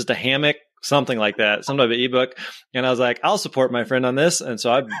 best places to hammock, something like that, some type of ebook. And I was like, I'll support my friend on this. And so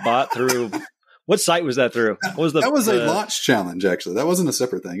I bought through, what site was that through? What was that was a launch challenge, actually. That wasn't a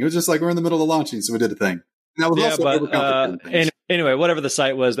separate thing. It was just like, we're in the middle of launching, so we did a thing. And that was anyway, whatever the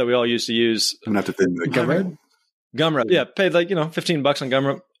site was that we all used to use. I'm going to have to fit Gumroad. Yeah, paid like, $15 on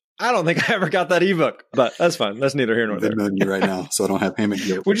Gumroad. I don't think I ever got that ebook, but that's fine. That's neither here nor there. I'm Venmoing you right now, so I don't have payment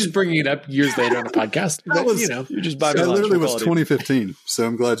guilt. We're just bringing it up years later on the podcast. That was, you just buy me lunch. Literally was quality. 2015, so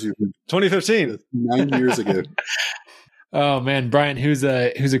I'm glad you. 2015, 9 years ago. Oh man, Bryan, who's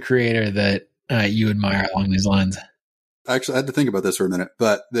a creator that you admire along these lines? Actually, I had to think about this for a minute,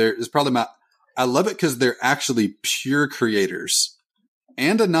 but there is probably I love it because they're actually pure creators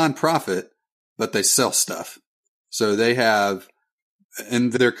and a nonprofit, but they sell stuff. So they have.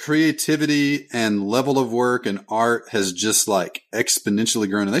 And their creativity and level of work and art has just like exponentially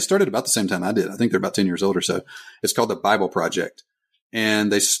grown. And they started about the same time I did. I think they're about 10 years old or so. It's called the Bible Project.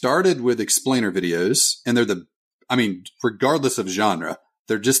 And they started with explainer videos. And regardless of genre,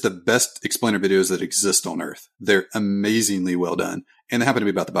 they're just the best explainer videos that exist on earth. They're amazingly well done. And they happen to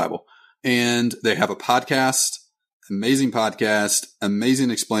be about the Bible. And they have a podcast, amazing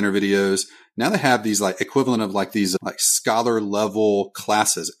explainer videos. Now they have these like equivalent of like these like scholar level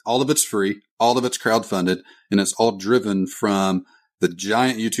classes. All of it's free. All of it's crowdfunded, and it's all driven from the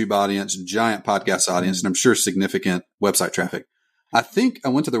giant YouTube audience, giant podcast audience, and I'm sure significant website traffic. I think I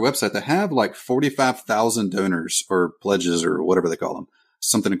went to their website. They have like 45,000 donors or pledges or whatever they call them,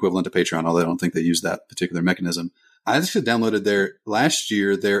 something equivalent to Patreon, although I don't think they use that particular mechanism. I actually downloaded last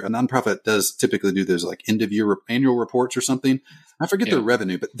year, a nonprofit does typically do those like end of year annual reports or something. I forget their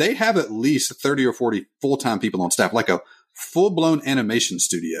revenue, but they have at least 30 or 40 full-time people on staff, like a full-blown animation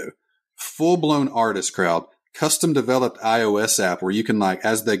studio, full-blown artist crowd, custom developed iOS app where you can like,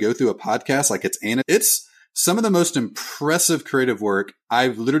 as they go through a podcast, like it's some of the most impressive creative work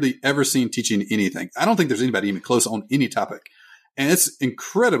I've literally ever seen teaching anything. I don't think there's anybody even close on any topic. And it's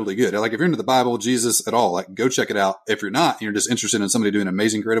incredibly good. Like if you're into the Bible, Jesus at all, like go check it out. If you're not, and you're just interested in somebody doing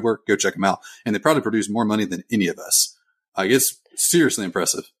amazing creative work, go check them out. And they probably produce more money than any of us. Like it's seriously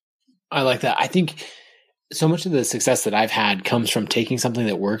impressive. I like that. I think so much of the success that I've had comes from taking something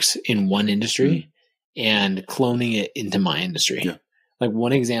that works in one industry and cloning it into my industry. Yeah. Like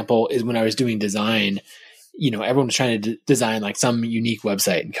one example is when I was doing design, everyone was trying to design like some unique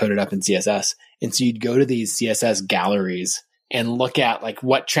website and code it up in CSS. And so you'd go to these CSS galleries and look at like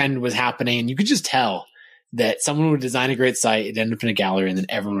what trend was happening. And you could just tell that someone would design a great site, it'd end up in a gallery, and then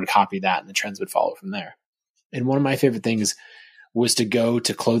everyone would copy that and the trends would follow from there. And one of my favorite things was to go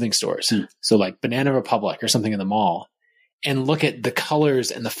to clothing stores. So like Banana Republic or something in the mall and look at the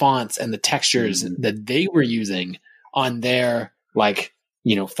colors and the fonts and the textures that they were using on their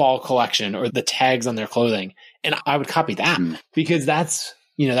fall collection or the tags on their clothing. And I would copy that because that's,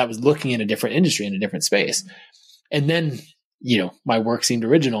 that was looking in a different industry, in a different space. And then, my work seemed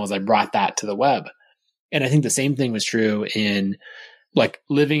original as I brought that to the web. And I think the same thing was true in like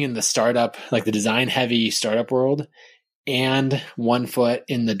living in the startup, like the design heavy startup world and one foot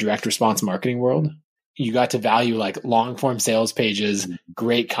in the direct response marketing world. you got to value like long form sales pages,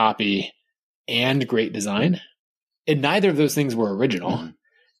 great copy, and great design. And neither of those things were original.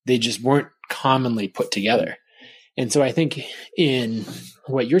 They just weren't commonly put together. And so I think in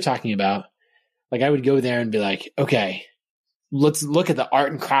what you're talking about, like I would go there and be like, okay, let's look at the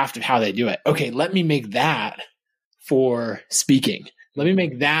art and craft of how they do it. Okay, let me make that for speaking. Let me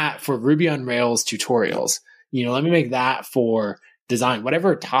make that for Ruby on Rails tutorials. Let me make that for design,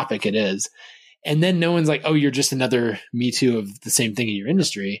 whatever topic it is. And then no one's like, oh, you're just another Me Too of the same thing in your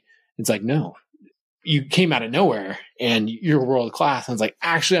industry. It's like, no, you came out of nowhere and you're world class. And it's like,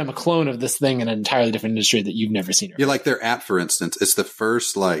 actually, I'm a clone of this thing in an entirely different industry that you've never seen. Yeah, like their app, for instance, it's the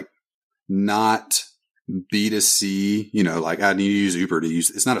first like not B2C, like I need to use Uber to use.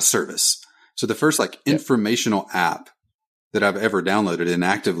 It's not a service. So the first like informational app that I've ever downloaded and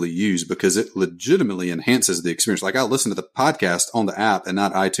actively used because it legitimately enhances the experience. Like I'll listen to the podcast on the app and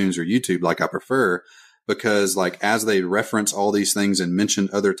not iTunes or YouTube like I prefer, because like as they reference all these things and mention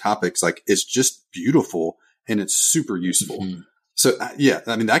other topics, like it's just beautiful and it's super useful. Mm-hmm. So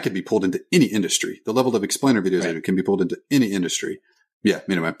that could be pulled into any industry. The level of explainer videos that can be pulled into any industry. Yeah.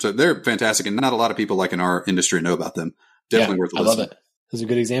 Anyway, so they're fantastic and not a lot of people like in our industry know about them. Definitely worth a listen. I love it. Those are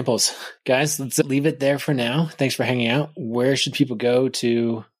good examples. Guys, let's leave it there for now. Thanks for hanging out. Where should people go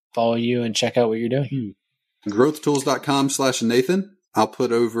to follow you and check out what you're doing? Growthtools.com/Nathan. I'll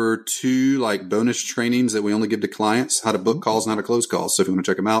put over 2 like bonus trainings that we only give to clients, how to book calls and how to close calls. So if you want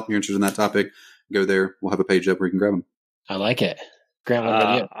to check them out, you're interested in that topic, go there. We'll have a page up where you can grab them. I like it.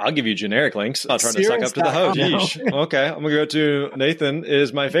 Grant, I'll give you generic links. I'll try to suck up to the host. Okay. I'm going to go to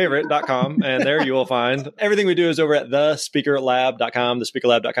nathanismyfavorite.com and there you will find everything we do is over at thespeakerlab.com,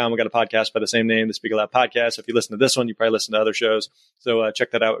 thespeakerlab.com. We got a podcast by the same name, the Speaker Lab Podcast. If you listen to this one, you probably listen to other shows. So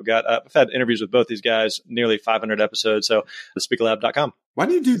check that out. We've got, I've had interviews with both these guys, nearly 500 episodes. So thespeakerlab.com. Why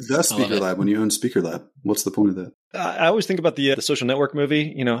do you do the Speaker Lab when you own Speaker Lab? What's the point of that? I always think about the social network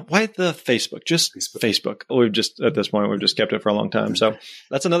movie, why the Facebook? Just Facebook. At this point, we've just kept it for a long time. So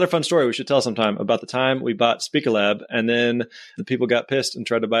that's another fun story we should tell sometime about the time we bought Speaker Lab and then the people got pissed and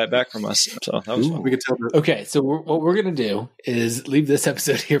tried to buy it back from us. So that was fun. We could tell that. Okay. So what we're going to do is leave this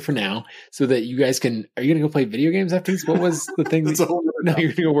episode here for now so that you guys can, are you going to go play video games after this? What was the thing? No, you're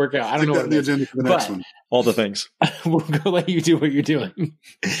going to go work out. I don't know what the agenda for the next one. All the things. We'll go let you do what you're doing.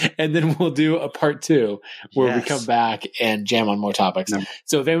 And then we'll do a part 2 where we come back and jam on more topics. No.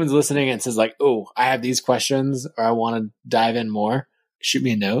 So if anyone's listening and says like, oh, I have these questions or I want to dive in more, shoot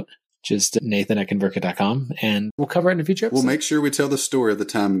me a note. Just nathan@convertkit.com and we'll cover it in a future episode. We'll make sure we tell the story of the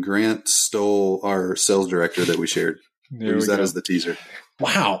time Grant stole our sales director that we shared. Use that as the teaser.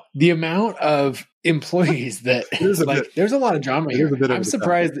 Wow. The amount of employees that there's a lot of drama here. I'm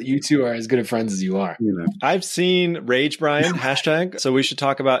surprised that you two are as good of friends as you are. I've seen Rage Bryan #. So we should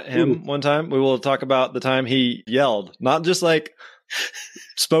talk about him one time. We will talk about the time he yelled, not just like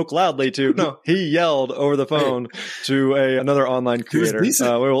spoke loudly to, no, he yelled over the phone to another online creator. We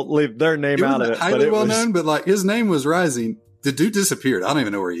will leave their name out of it. Highly well known, but like his name was rising. The dude disappeared. I don't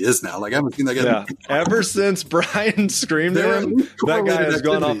even know where he is now. Like I haven't seen that guy. Yeah. Ever since Bryan screamed at him, that guy has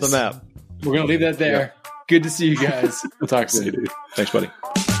gone off the map. We're going to leave that there. Yeah. Good to see you guys. We'll talk soon. Thanks, buddy.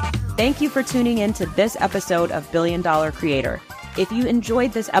 Thank you for tuning in to this episode of Billion Dollar Creator. If you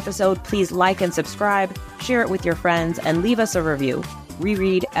enjoyed this episode, please like and subscribe, share it with your friends, and leave us a review. We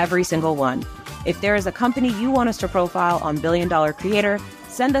read every single one. If there is a company you want us to profile on Billion Dollar Creator,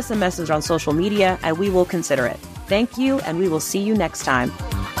 send us a message on social media and we will consider it. Thank you, and we will see you next time.